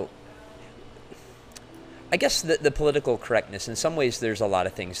 I guess the political correctness, in some ways there's a lot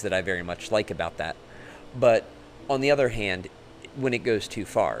of things that I very much like about that. But on the other hand, when it goes too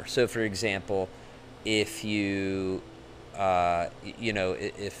far. So, for example, if you, if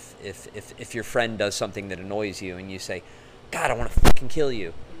your friend does something that annoys you and you say, God, I want to fucking kill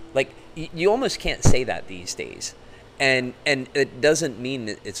you. Like, you almost can't say that these days. And it doesn't mean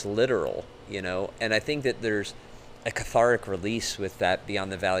that it's literal, And I think that there's a cathartic release with that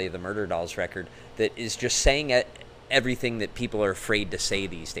Beyond the Valley of the Murderdolls record that is just saying everything that people are afraid to say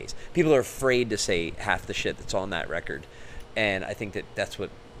these days. People are afraid to say half the shit that's on that record. And I think that that's what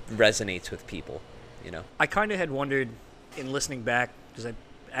resonates with people, I kind of had wondered, in listening back, because I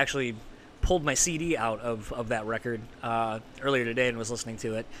actually pulled my CD out of that record earlier today and was listening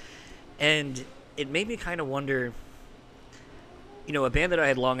to it, and it made me kind of wonder, a band that I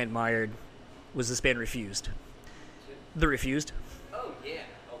had long admired was this band Refused. The Refused. Oh yeah.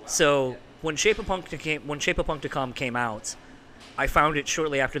 Oh, wow. So yeah. when Shape of Punk to Come came out, I found it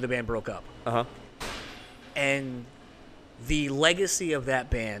shortly after the band broke up. Uh-huh. And the legacy of that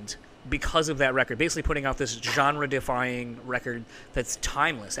band because of that record, basically putting out this genre-defying record that's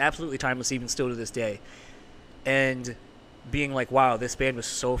timeless, absolutely timeless, even still to this day, and being like, wow, this band was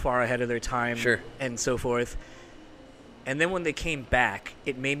so far ahead of their time, sure, and so forth. And then when they came back,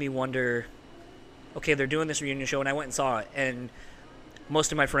 it made me wonder, okay, they're doing this reunion show, and I went and saw it, and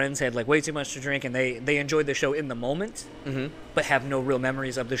most of my friends had like way too much to drink, and they enjoyed the show in the moment, but have no real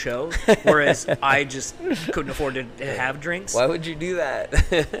memories of the show, whereas I just couldn't afford to have drinks. Why would you do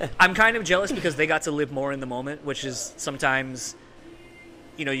that? I'm kind of jealous because they got to live more in the moment, which is sometimes,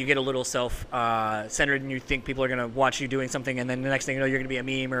 you know, you get a little self-centered and you think people are going to watch you doing something, and then the next thing you know, you're going to be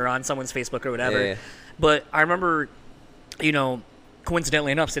a meme or on someone's Facebook or whatever. Yeah. But I remember, you know,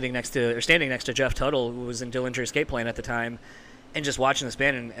 coincidentally enough, standing next to Jeff Tuttle, who was in Dillinger Escape Plan at the time, and just watching this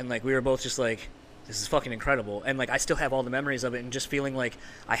band, and like we were both just like, this is fucking incredible. And like I still have all the memories of it, and just feeling like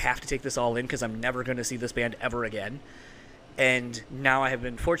I have to take this all in because I'm never going to see this band ever again. And now I have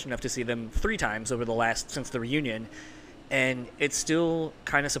been fortunate enough to see them 3 times since the reunion, and it's still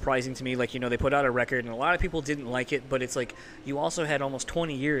kind of surprising to me. Like, you know, they put out a record, and a lot of people didn't like it, but it's like you also had almost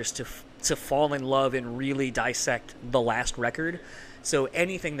 20 years to fall in love and really dissect the last record. So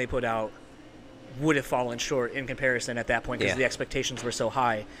anything they put out would have fallen short in comparison at that point because the expectations were so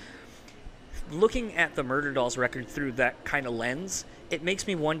high. Looking at the Murderdolls record through that kind of lens, it makes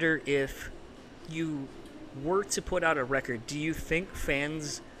me wonder, if you were to put out a record, do you think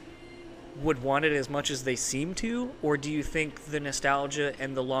fans would want it as much as they seem to, or do you think the nostalgia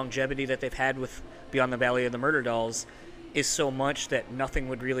and the longevity that they've had with Beyond the Valley of the Murderdolls is so much that nothing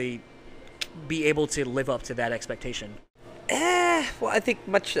would really be able to live up to that expectation? Well, I think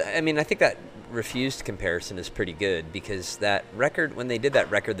that Refused comparison is pretty good, because that record, when they did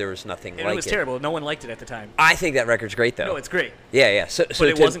that record, there was nothing like it. It was terrible. No one liked it at the time. I think that record's great, though. No, it's great. Yeah. But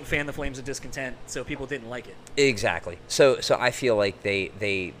it wasn't Fan the Flames of Discontent, so people didn't like it. Exactly. So I feel like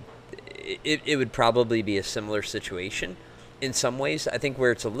it would probably be a similar situation in some ways. I think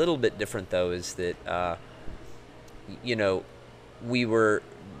where it's a little bit different, though, is that, you know, the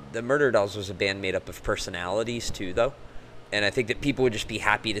Murderdolls was a band made up of personalities, too, though. And I think that people would just be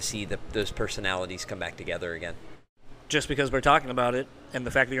happy to see those personalities come back together again. Just because we're talking about it, and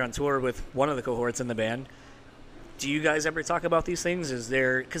the fact that you're on tour with one of the cohorts in the band, do you guys ever talk about these things?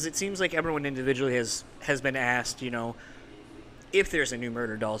 Because it seems like everyone individually has been asked, you know, if there's a new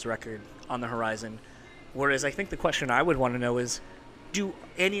Murderdolls record on the horizon. Whereas I think the question I would want to know is, do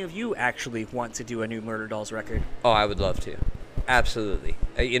any of you actually want to do a new Murderdolls record? Oh, I would love to. Absolutely.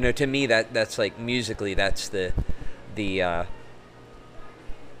 You know, to me, that's like musically, that's the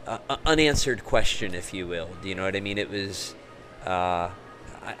unanswered question, if you will. Do you know what I mean? It was, I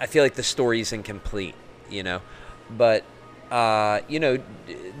feel like the story's incomplete, you know. But, you know,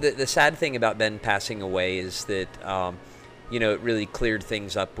 the sad thing about Ben passing away is that, you know, it really cleared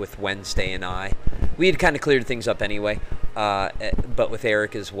things up with Wednesday and I. We had kind of cleared things up anyway, but with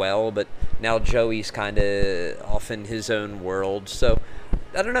Eric as well. But now Joey's kind of off in his own world. So,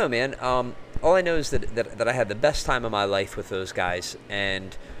 I don't know, man. All I know is that I had the best time of my life with those guys,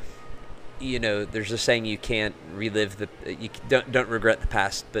 and you know, there's a saying: you can't relive you don't regret the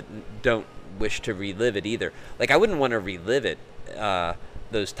past, but don't wish to relive it either. Like, I wouldn't want to relive it,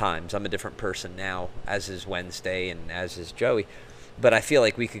 those times. I'm a different person now, as is Wednesday and as is Joey, but I feel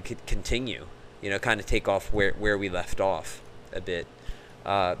like we could continue, you know, kind of take off where we left off a bit.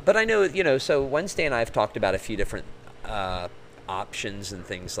 But I know, you know, so Wednesday and I have talked about a few different options and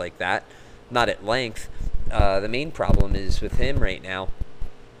things like that. Not at length. The main problem is with him right now.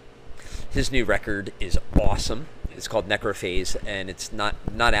 His new record is awesome. It's called Necrophase, and it's not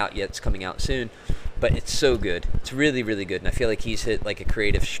out yet. It's coming out soon, but it's so good. It's really, really good, and I feel like he's hit like a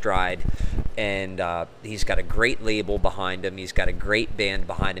creative stride, and he's got a great label behind him. He's got a great band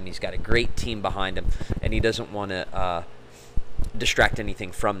behind him. He's got a great team behind him, and he doesn't want to distract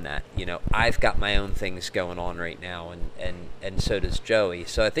anything from that. You know, I've got my own things going on right now, and so does Joey.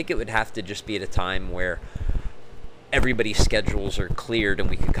 So I think it would have to just be at a time where everybody's schedules are cleared and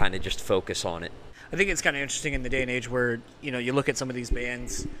we could kind of just focus on it. I think it's kind of interesting in the day and age where, you know, you look at some of these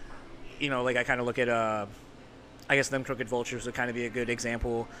bands, you know, like I kind of look at, I guess Them Crooked Vultures would kind of be a good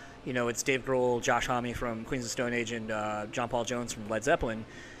example. You know, it's Dave Grohl, Josh Homme from Queens of Stone Age, and John Paul Jones from Led Zeppelin.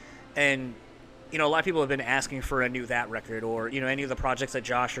 And you know, a lot of people have been asking for a new That record, or, you know, any of the projects that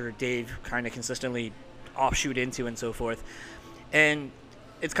Josh or Dave kind of consistently offshoot into and so forth. And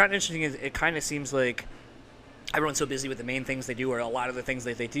it's kind of interesting. It kind of seems like everyone's so busy with the main things they do, or a lot of the things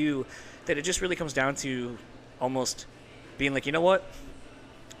that they do, that it just really comes down to almost being like, you know what?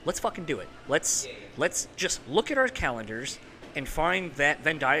 Let's fucking do it. Let's just look at our calendars and find that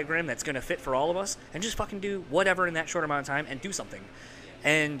Venn diagram that's going to fit for all of us, and just fucking do whatever in that short amount of time and do something.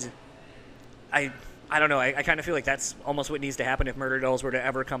 And I don't know. I kind of feel like that's almost what needs to happen if Murder Dolls were to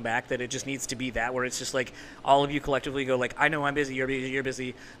ever come back, that it just needs to be that, where it's just like all of you collectively go like, I know I'm busy, you're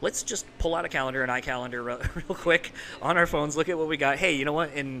busy. Let's just pull out a calendar, an iCalendar real quick on our phones, look at what we got. Hey, you know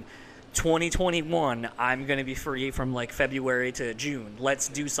what? In 2021, I'm going to be free from like February to June. Let's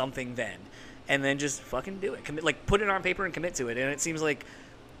do something then. And then just fucking do it. Commit, like put it on paper and commit to it. And it seems like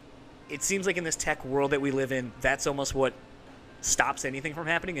in this tech world that we live in, that's almost what stops anything from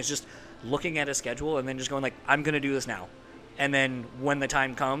happening, is just looking at a schedule and then just going like, I'm going to do this now. And then when the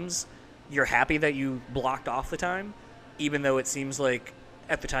time comes, you're happy that you blocked off the time, even though it seems like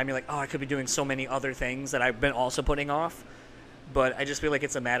at the time you're like, oh, I could be doing so many other things that I've been also putting off. But I just feel like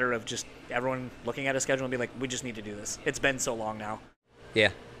it's a matter of just everyone looking at a schedule and be like, we just need to do this. It's been so long now.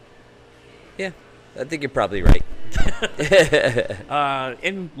 Yeah. Yeah, I think you're probably right.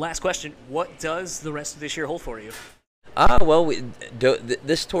 And last question, what does the rest of this year hold for you? Well,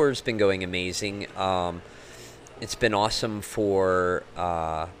 this tour has been going amazing. It's been awesome to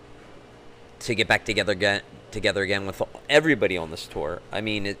get back together again with everybody on this tour. I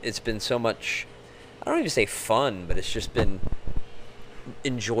mean, it's been so much, I don't even say fun, but it's just been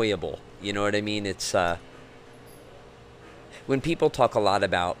enjoyable. You know what I mean? It's when people talk a lot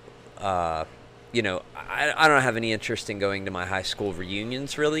about, I don't have any interest in going to my high school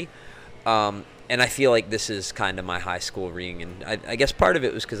reunions, really. And I feel like this is kind of my high school reunion. I guess part of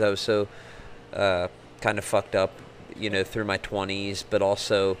it was because I was so kind of fucked up, through my 20s, but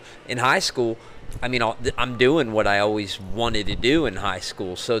also in high school, I mean, I'm doing what I always wanted to do in high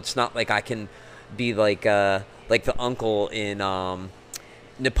school. So it's not like I can be like the uncle in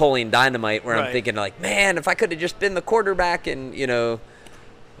Napoleon Dynamite, where I'm thinking like, man, if I could have just been the quarterback and,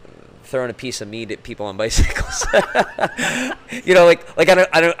 throwing a piece of meat at people on bicycles. I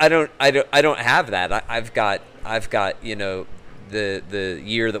don't have that. I've got the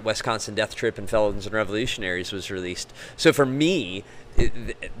year that Wisconsin Death Trip and Felons and Revolutionaries was released. So for me,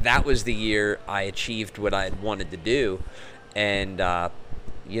 that was the year I achieved what I had wanted to do, and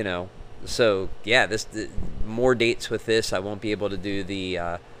so yeah, more dates with this. I won't be able to do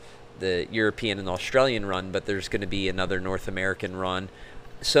the European and Australian run, but there's going to be another North American run.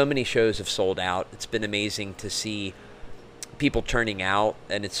 So many shows have sold out. It's been amazing to see people turning out,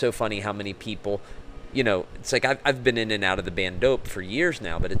 and it's so funny how many people, it's like I've been in and out of the band Dope for years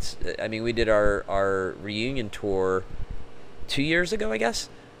now, but we did our reunion tour 2 years ago, I guess.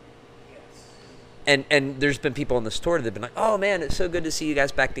 And there's been people on this tour that have been like, oh man, it's so good to see you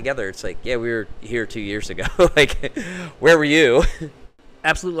guys back together. It's like, yeah, we were here 2 years ago. Like, where were you?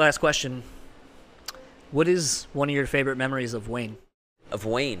 Absolute last question. What is one of your favorite memories of Wayne? Of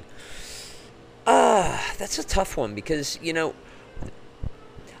Wayne? That's a tough one because,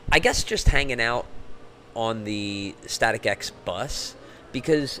 I guess just hanging out on the Static X bus,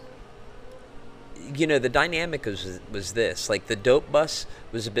 because, the dynamic was this. Like, the Dope bus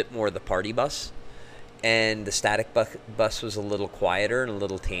was a bit more the party bus, and the Static bus was a little quieter and a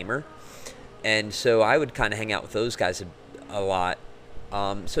little tamer. And so I would kind of hang out with those guys a lot.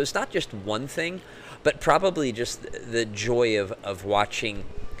 So it's not just one thing, but probably just the joy of watching.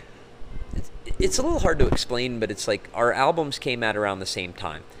 It's a little hard to explain, but it's like our albums came out around the same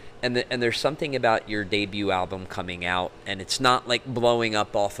time. And there's something about your debut album coming out, and it's not like blowing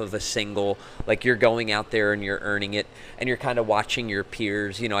up off of a single. Like, you're going out there and you're earning it, and you're kind of watching your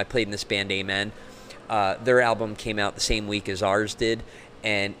peers. I played in this band, Amen. Their album came out the same week as ours did,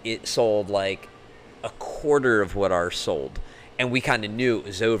 and it sold like a quarter of what ours sold. And we kind of knew it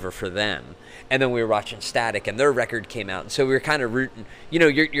was over for them. And then we were watching Static, and their record came out. And so we were kind of rooting.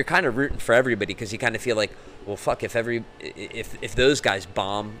 You're kind of rooting for everybody, because you kind of feel like, well, fuck, if those guys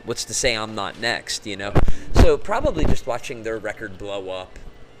bomb, what's to say I'm not next, So probably just watching their record blow up,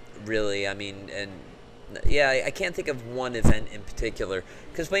 really. I mean, and yeah, I can't think of one event in particular,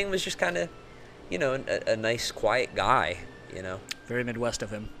 because Wayne was just kind of, a nice, quiet guy, Very Midwest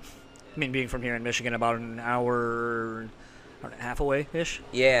of him. I mean, being from here in Michigan, about an hour and a half away-ish.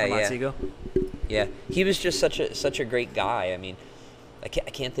 Yeah, from yeah. Otsego. Yeah, he was just such a great guy. I mean, I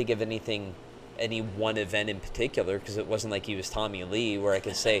can't think of any one event in particular, because it wasn't like he was Tommy Lee, where I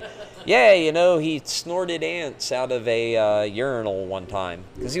could say, yeah, he snorted ants out of a urinal one time,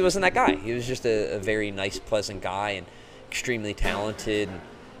 because he wasn't that guy. He was just a very nice, pleasant guy, and extremely talented. And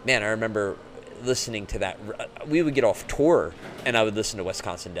man, I remember listening to that. We would get off tour, and I would listen to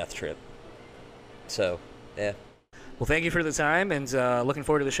Wisconsin Death Trip. So, yeah. Well, thank you for the time, and looking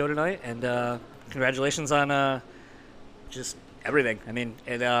forward to the show tonight, and congratulations on just everything. I mean,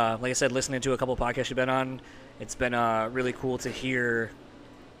 like I said, listening to a couple of podcasts you've been on, it's been really cool to hear.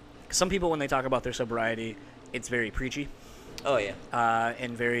 Some people, when they talk about their sobriety, it's very preachy. Oh, yeah.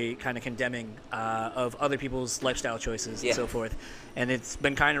 And very kind of condemning of other people's lifestyle choices and so forth. And it's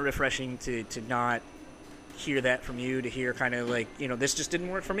been kind of refreshing to not hear that from you, to hear kind of like, this just didn't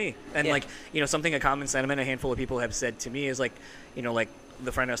work for me. And like, something, a common sentiment a handful of people have said to me is like, like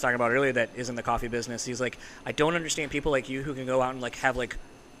the friend I was talking about earlier that is in the coffee business, he's like, I don't understand people like you who can go out and like have like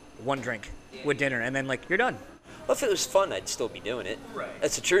one drink with dinner and then like you're done. Well, if it was fun, I'd still be doing it. Right.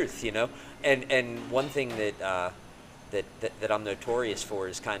 That's the truth, And one thing that I'm notorious for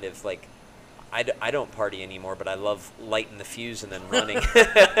is kind of like, I don't party anymore, but I love lighting the fuse and then running.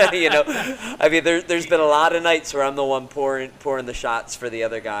 I mean, there's been a lot of nights where I'm the one pouring the shots for the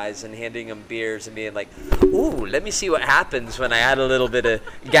other guys and handing them beers and being like, ooh, let me see what happens when I add a little bit of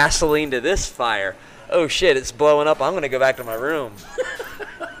gasoline to this fire. Oh, shit, it's blowing up. I'm going to go back to my room.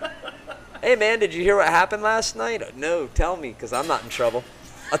 Hey, man, did you hear what happened last night? No, tell me, because I'm not in trouble.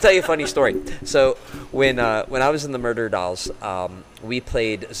 I'll tell you a funny story. So when I was in the Murder Dolls, we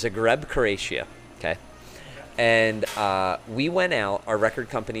played Zagreb, Croatia, okay? And we went out. Our record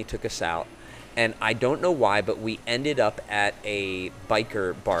company took us out. And I don't know why, but we ended up at a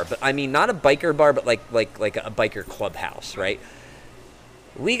biker bar. But I mean, not a biker bar, but like a biker clubhouse, right?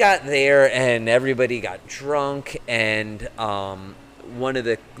 We got there, and everybody got drunk, and one of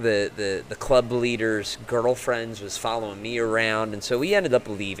the club leader's girlfriends was following me around, and so we ended up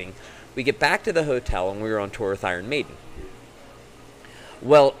leaving. We get back to the hotel, and we were on tour with Iron Maiden.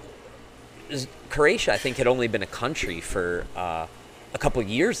 Well, Croatia, I think, had only been a country for a couple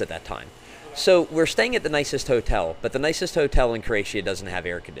years at that time. So we're staying at the nicest hotel, but the nicest hotel in Croatia doesn't have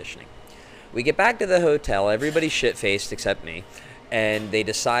air conditioning. We get back to the hotel, everybody's shit-faced except me. And they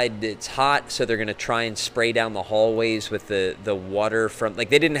decide it's hot, so they're going to try and spray down the hallways with the water from... Like,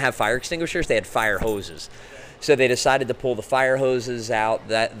 they didn't have fire extinguishers, they had fire hoses. So they decided to pull the fire hoses out.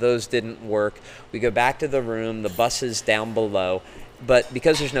 Those didn't work. We go back to the room, the bus is down below. But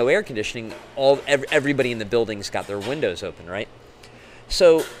because there's no air conditioning, everybody in the building's got their windows open, right?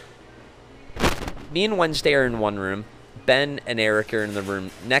 So me and Wednesday are in one room. Ben and Eric are in the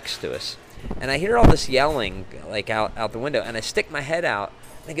room next to us. And I hear all this yelling, like, out the window, and I stick my head out,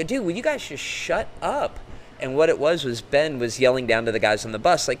 and I go, dude, will you guys just shut up? And what it was Ben was yelling down to the guys on the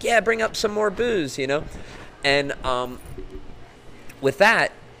bus, like, yeah, bring up some more booze, And with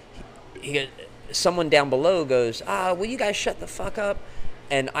that, someone down below goes, will you guys shut the fuck up?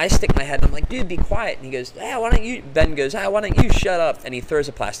 And I stick my head, and I'm like, dude, be quiet. And he goes, Ben goes, why don't you shut up? And he throws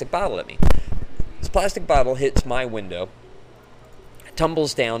a plastic bottle at me. This plastic bottle hits my window,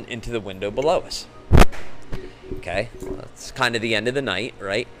 tumbles down into the window below us. Okay, well, that's kind of the end of the night,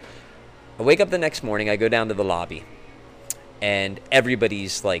 right? I wake up the next morning, I go down to the lobby, and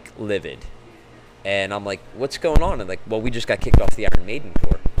everybody's, like, livid. And I'm like, what's going on? And like, well, we just got kicked off the Iron Maiden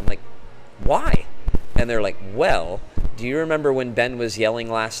tour. I'm like, why? And they're like, well, do you remember when Ben was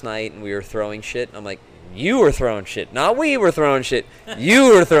yelling last night and we were throwing shit? I'm like, you were throwing shit. Not we were throwing shit.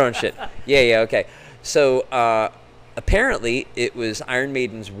 You were throwing shit. Yeah, okay. So, apparently, it was Iron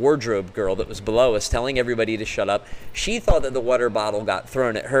Maiden's wardrobe girl that was below us telling everybody to shut up. She thought that the water bottle got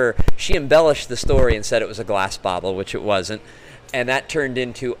thrown at her. She embellished the story and said it was a glass bottle, which it wasn't. And that turned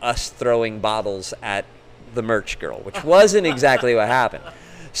into us throwing bottles at the merch girl, which wasn't exactly what happened.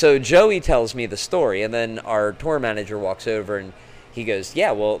 So Joey tells me the story, and then our tour manager walks over and he goes,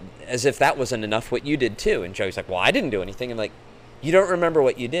 yeah, well, as if that wasn't enough, what you did too. And Joey's like, well, I didn't do anything. I'm like, you don't remember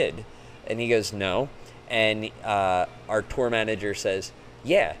what you did? And he goes, no. And our tour manager says,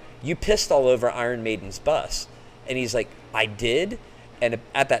 yeah, you pissed all over Iron Maiden's bus. And he's like, I did? And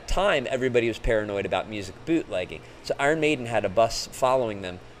at that time, everybody was paranoid about music bootlegging. So Iron Maiden had a bus following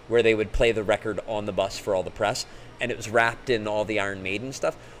them where they would play the record on the bus for all the press, and it was wrapped in all the Iron Maiden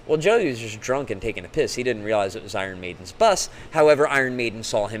stuff. Well, Joey was just drunk and taking a piss. He didn't realize it was Iron Maiden's bus. However, Iron Maiden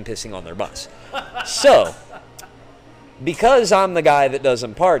saw him pissing on their bus. So, because I'm the guy that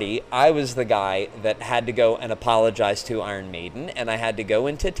doesn't party, I was the guy that had to go and apologize to Iron Maiden, and I had to go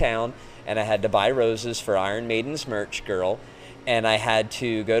into town, and I had to buy roses for Iron Maiden's merch girl, and I had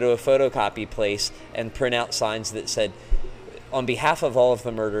to go to a photocopy place and print out signs that said, on behalf of all of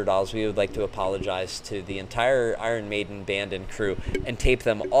the Murder Dolls, we would like to apologize to the entire Iron Maiden band and crew, and tape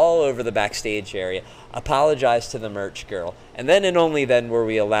them all over the backstage area, apologize to the merch girl, and then and only then were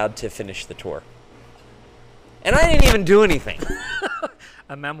we allowed to finish the tour. And I didn't even do anything.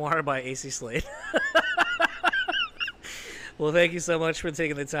 A memoir by AC Slade. Well, thank you so much for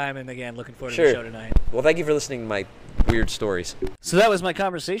taking the time, and again, looking forward to the show tonight. Well, thank you for listening to my weird stories. So that was my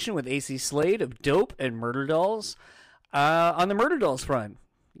conversation with AC Slade of Dope and Murder Dolls. On the Murder Dolls front,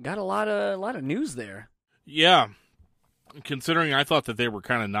 got a lot of news there. Yeah, considering I thought that they were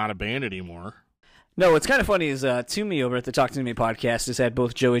kind of not a band anymore. No, what's kind of funny is Toomey over at the Talk to Me podcast has had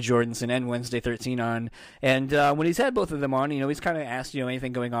both Joey Jordison and Wednesday 13 on, and when he's had both of them on, he's kind of asked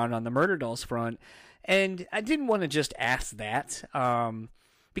anything going on the Murder Dolls front, and I didn't want to just ask that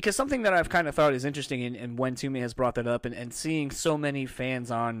because something that I've kind of thought is interesting, and when Toomey has brought that up, and seeing so many fans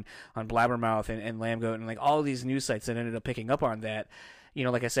on Blabbermouth and Lambgoat and like all these news sites that ended up picking up on that.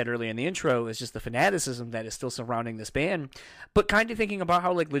 Like I said earlier in the intro, is just the fanaticism that is still surrounding this band, but kind of thinking about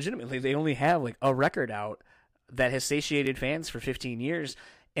how, like, legitimately they only have, like, a record out that has satiated fans for 15 years,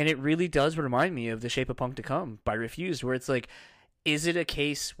 and it really does remind me of The Shape of Punk to Come by Refused, where it's like, is it a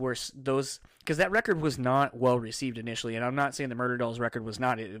case where those... Because that record was not well received initially, and I'm not saying the Murder Dolls record was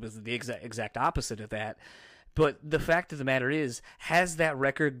not. It was the exact opposite of that. But the fact of the matter is, has that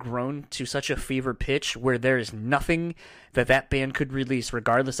record grown to such a fever pitch where there is nothing that band could release,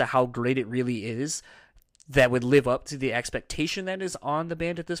 regardless of how great it really is, that would live up to the expectation that is on the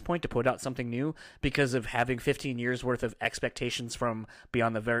band at this point to put out something new because of having 15 years worth of expectations from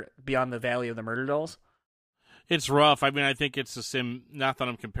Beyond the Valley of the Murder Dolls? It's rough. I mean, I think it's the same. Not that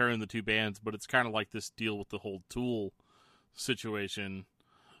I'm comparing the two bands, but it's kind of like this deal with the whole Tool situation.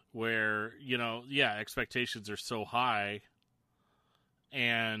 Where, expectations are so high,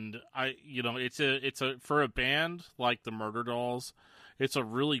 and it's for a band like the Murder Dolls, it's a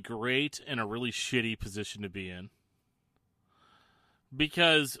really great and a really shitty position to be in.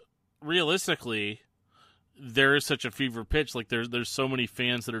 Because realistically, there is such a fever pitch, like there's so many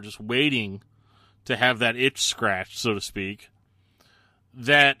fans that are just waiting to have that itch scratched, so to speak,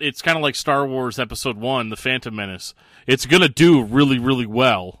 that it's kind of like Star Wars Episode 1, The Phantom Menace. It's going to do really, really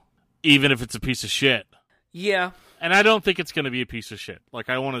well. Even if it's a piece of shit. Yeah. And I don't think it's going to be a piece of shit.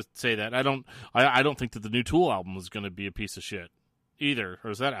 Like, I want to say that. I don't think that the new Tool album is going to be a piece of shit either. Or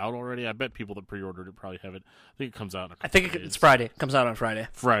is that out already? I bet people that pre-ordered it probably have it. I think it comes out in a couple I think it's Friday. It comes out on Friday.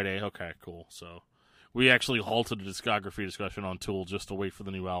 Friday. Okay, cool. So we actually halted a discography discussion on Tool just to wait for the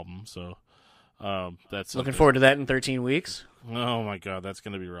new album. So that's looking forward to that in 13 weeks. Oh, my God. That's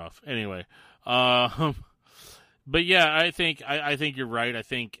going to be rough. Anyway. But, yeah, I think you're right. I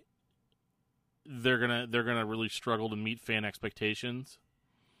think they're gonna really struggle to meet fan expectations,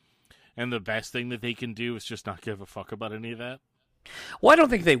 and the best thing that they can do is just not give a fuck about any of that. Well, I don't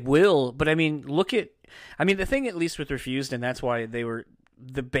think they will, but I mean, the thing at least with Refused, and that's why they were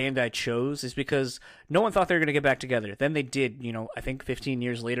the band I chose, is because no one thought they were gonna get back together. Then they did, I think 15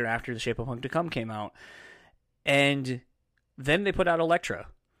 years later after The Shape of Punk to Come came out, and then they put out Elektra,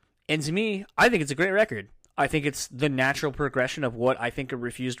 and to me, I think it's a great record. I think it's the natural progression of what I think a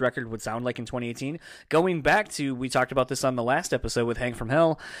Refused record would sound like in 2018. Going back to, we talked about this on the last episode with Hang From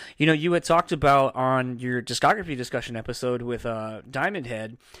Hell, you had talked about on your discography discussion episode with Diamond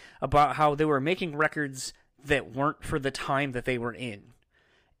Head about how they were making records that weren't for the time that they were in.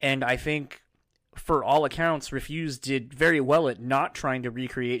 And I think, for all accounts, Refused did very well at not trying to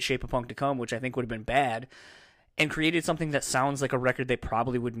recreate Shape of Punk to Come, which I think would have been bad, and created something that sounds like a record they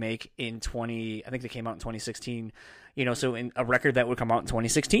probably would make I think they came out in 2016, so in a record that would come out in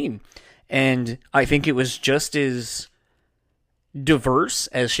 2016. And I think it was just as diverse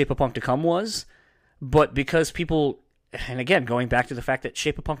as Shape of Punk to Come was, but because people, and again, going back to the fact that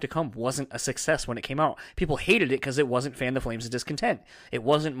Shape of Punk to Come wasn't a success when it came out. People hated it because it wasn't Fan the Flames of Discontent. It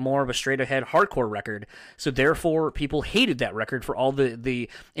wasn't more of a straight-ahead hardcore record. So therefore, people hated that record for all the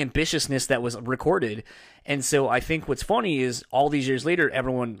ambitiousness that was recorded. And so I think what's funny is all these years later,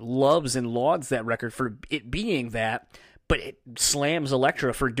 everyone loves and lauds that record for it being that, but it slams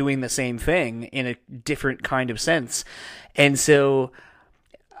Elektra for doing the same thing in a different kind of sense. And so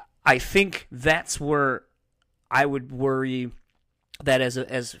I think that's where I would worry that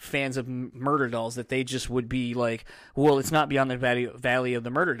as fans of Murder Dolls, that they just would be like, well, it's not Beyond the Valley of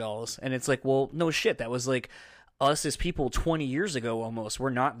the Murder Dolls. And it's like, well, no shit. That was like us as people 20 years ago almost. We're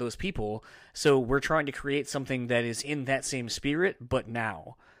not those people. So we're trying to create something that is in that same spirit, but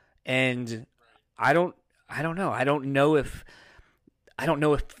now. And I don't know. I don't know if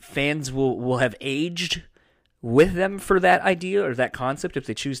fans will have aged with them for that idea or that concept if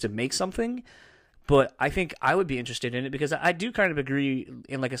they choose to make something. But I think I would be interested in it because I do kind of agree,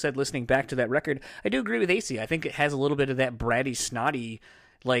 and like I said, listening back to that record, I do agree with AC. I think it has a little bit of that bratty, snotty,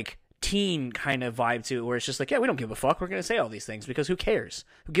 like, teen kind of vibe to it, where it's just like, yeah, we don't give a fuck. We're going to say all these things because who cares?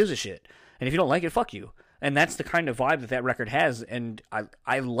 Who gives a shit? And if you don't like it, fuck you. And that's the kind of vibe that record has, and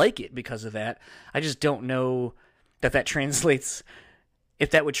I like it because of that. I just don't know that translates, if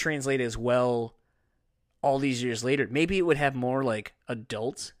that would translate as well all these years later. Maybe it would have more, like,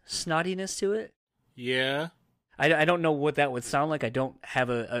 adult snottiness to it. Yeah. I don't know what that would sound like. I don't have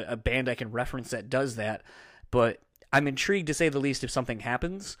a band I can reference that does that, but I'm intrigued, to say the least, if something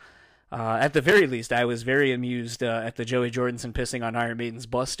happens. At the very least, I was very amused at the Joey Jordison pissing on Iron Maiden's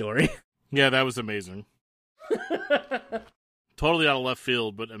bus story. Yeah, that was amazing. Totally out of left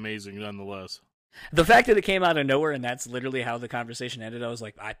field, but amazing nonetheless. The fact that it came out of nowhere and that's literally how the conversation ended, I was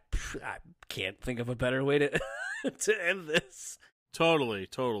like, I can't think of a better way to to end this. Totally.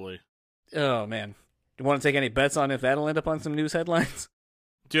 Oh, man. Do you want to take any bets on if that'll end up on some news headlines?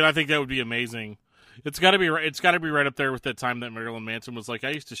 Dude, I think that would be amazing. It's got to be right up there with that time that Marilyn Manson was like, I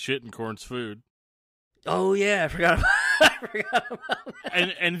used to shit in Korn's food. Oh, yeah, I forgot about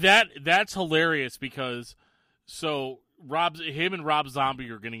that. And that's hilarious because him and Rob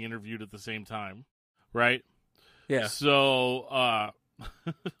Zombie are getting interviewed at the same time, right? Yeah. So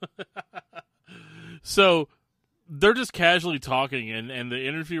so they're just casually talking and the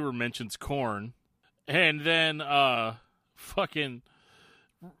interviewer mentions Korn, and then fucking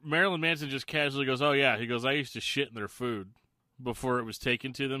Marilyn Manson just casually goes, oh yeah, he goes, I used to shit in their food before it was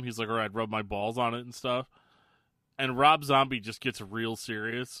taken to them. He's like, or I'd rub my balls on it and stuff. And Rob Zombie just gets real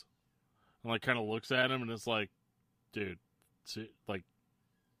serious and like kind of looks at him and is like, dude, like,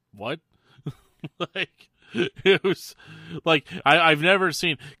 what? Like, it was like I've never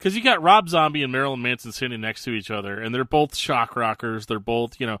seen, because you got Rob Zombie and Marilyn Manson sitting next to each other, and they're both shock rockers. They're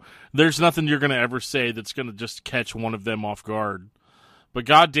both, there's nothing you're gonna ever say that's gonna just catch one of them off guard. But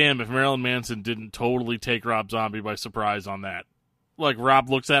goddamn, if Marilyn Manson didn't totally take Rob Zombie by surprise on that, like Rob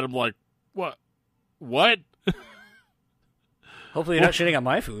looks at him like, what? Hopefully you're not shitting on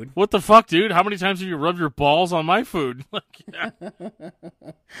my food. What the fuck, dude? How many times have you rubbed your balls on my food? Like, yeah.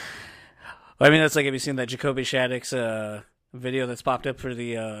 I mean, that's like, have you seen that Jacoby Shaddix video that's popped up for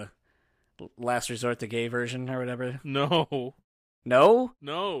the Last Resort to Gay version or whatever? No. No?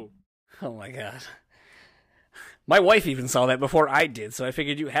 No. Oh my god. My wife even saw that before I did, so I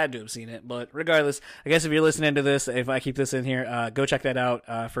figured you had to have seen it. But regardless, I guess if you're listening to this, if I keep this in here, go check that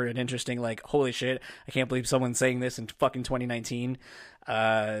out for an interesting, like, holy shit, I can't believe someone's saying this in fucking 2019.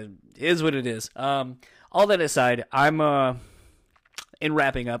 Is what it is. All that aside, in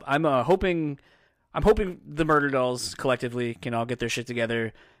wrapping up, I'm hoping the Murder Dolls collectively can all get their shit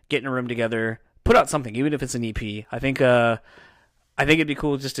together, get in a room together, put out something, even if it's an EP. I think it'd be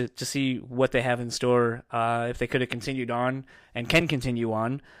cool just to see what they have in store, if they could have continued on and can continue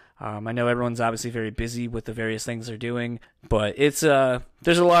on. I know everyone's obviously very busy with the various things they're doing, but it's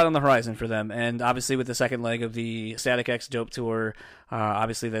there's a lot on the horizon for them. And obviously with the second leg of the Static X Dope Tour,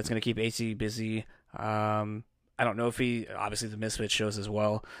 obviously that's going to keep AC busy. I don't know if obviously the Misfits shows as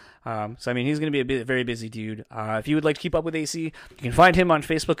well. So, I mean, he's going to be a very busy dude. If you would like to keep up with AC, you can find him on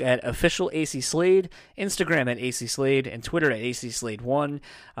Facebook at official AC Slade, Instagram at AC Slade, and Twitter at AC Slade1.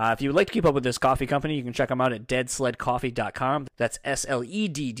 If you would like to keep up with this coffee company, you can check them out at deadsledcoffee.com. That's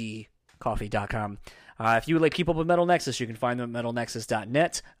SLEDD coffee.com. If you would like to keep up with Metal Nexus, you can find them at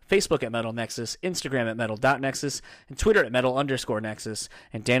metalnexus.net, Facebook at Metal Nexus, Instagram at metal.nexus, and Twitter at metal_nexus.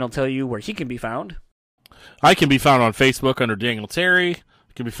 And Dan will tell you where he can be found. I can be found on Facebook under Daniel Terry.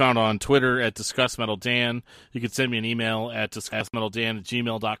 I can be found on Twitter at DiscussMetalDan. You can send me an email at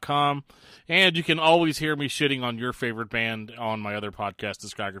discussmetaldan@gmail.com. And you can always hear me shitting on your favorite band on my other podcast,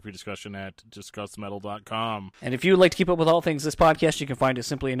 Discography Discussion, at discussmetal.com. And if you would like to keep up with all things this podcast, you can find us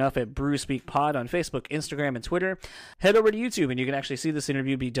simply enough at Brew Speak Pod on Facebook, Instagram, and Twitter. Head over to YouTube, and you can actually see this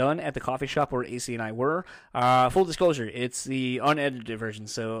interview be done at the coffee shop where AC and I were. Full disclosure, it's the unedited version,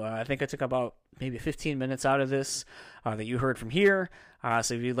 so I think I took about maybe 15 minutes out of this that you heard from here.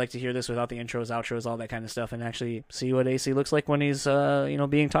 So if you'd like to hear this without the intros, outros, all that kind of stuff, and actually see what AC looks like when he's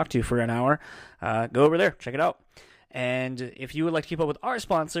being talked to for an hour, go over there, check it out. And if you would like to keep up with our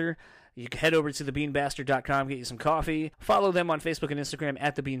sponsor, you can head over to thebeanbastard.com, get you some coffee. Follow them on Facebook and Instagram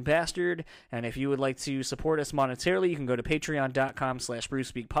at thebeanbastard. And if you would like to support us monetarily, you can go to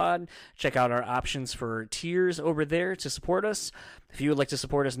patreon.com/brewspeakpod. Check out our options for tiers over there to support us. If you would like to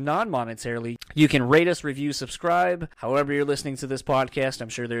support us non-monetarily, you can rate us, review, subscribe. However you're listening to this podcast, I'm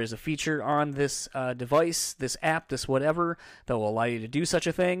sure there is a feature on this device, this app, this whatever, that will allow you to do such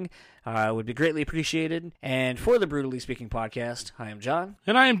a thing. It would be greatly appreciated. And for the Brutally Speaking Podcast, I am John.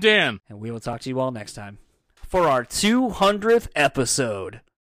 And I am Dan. And we will talk to you all next time for our 200th episode.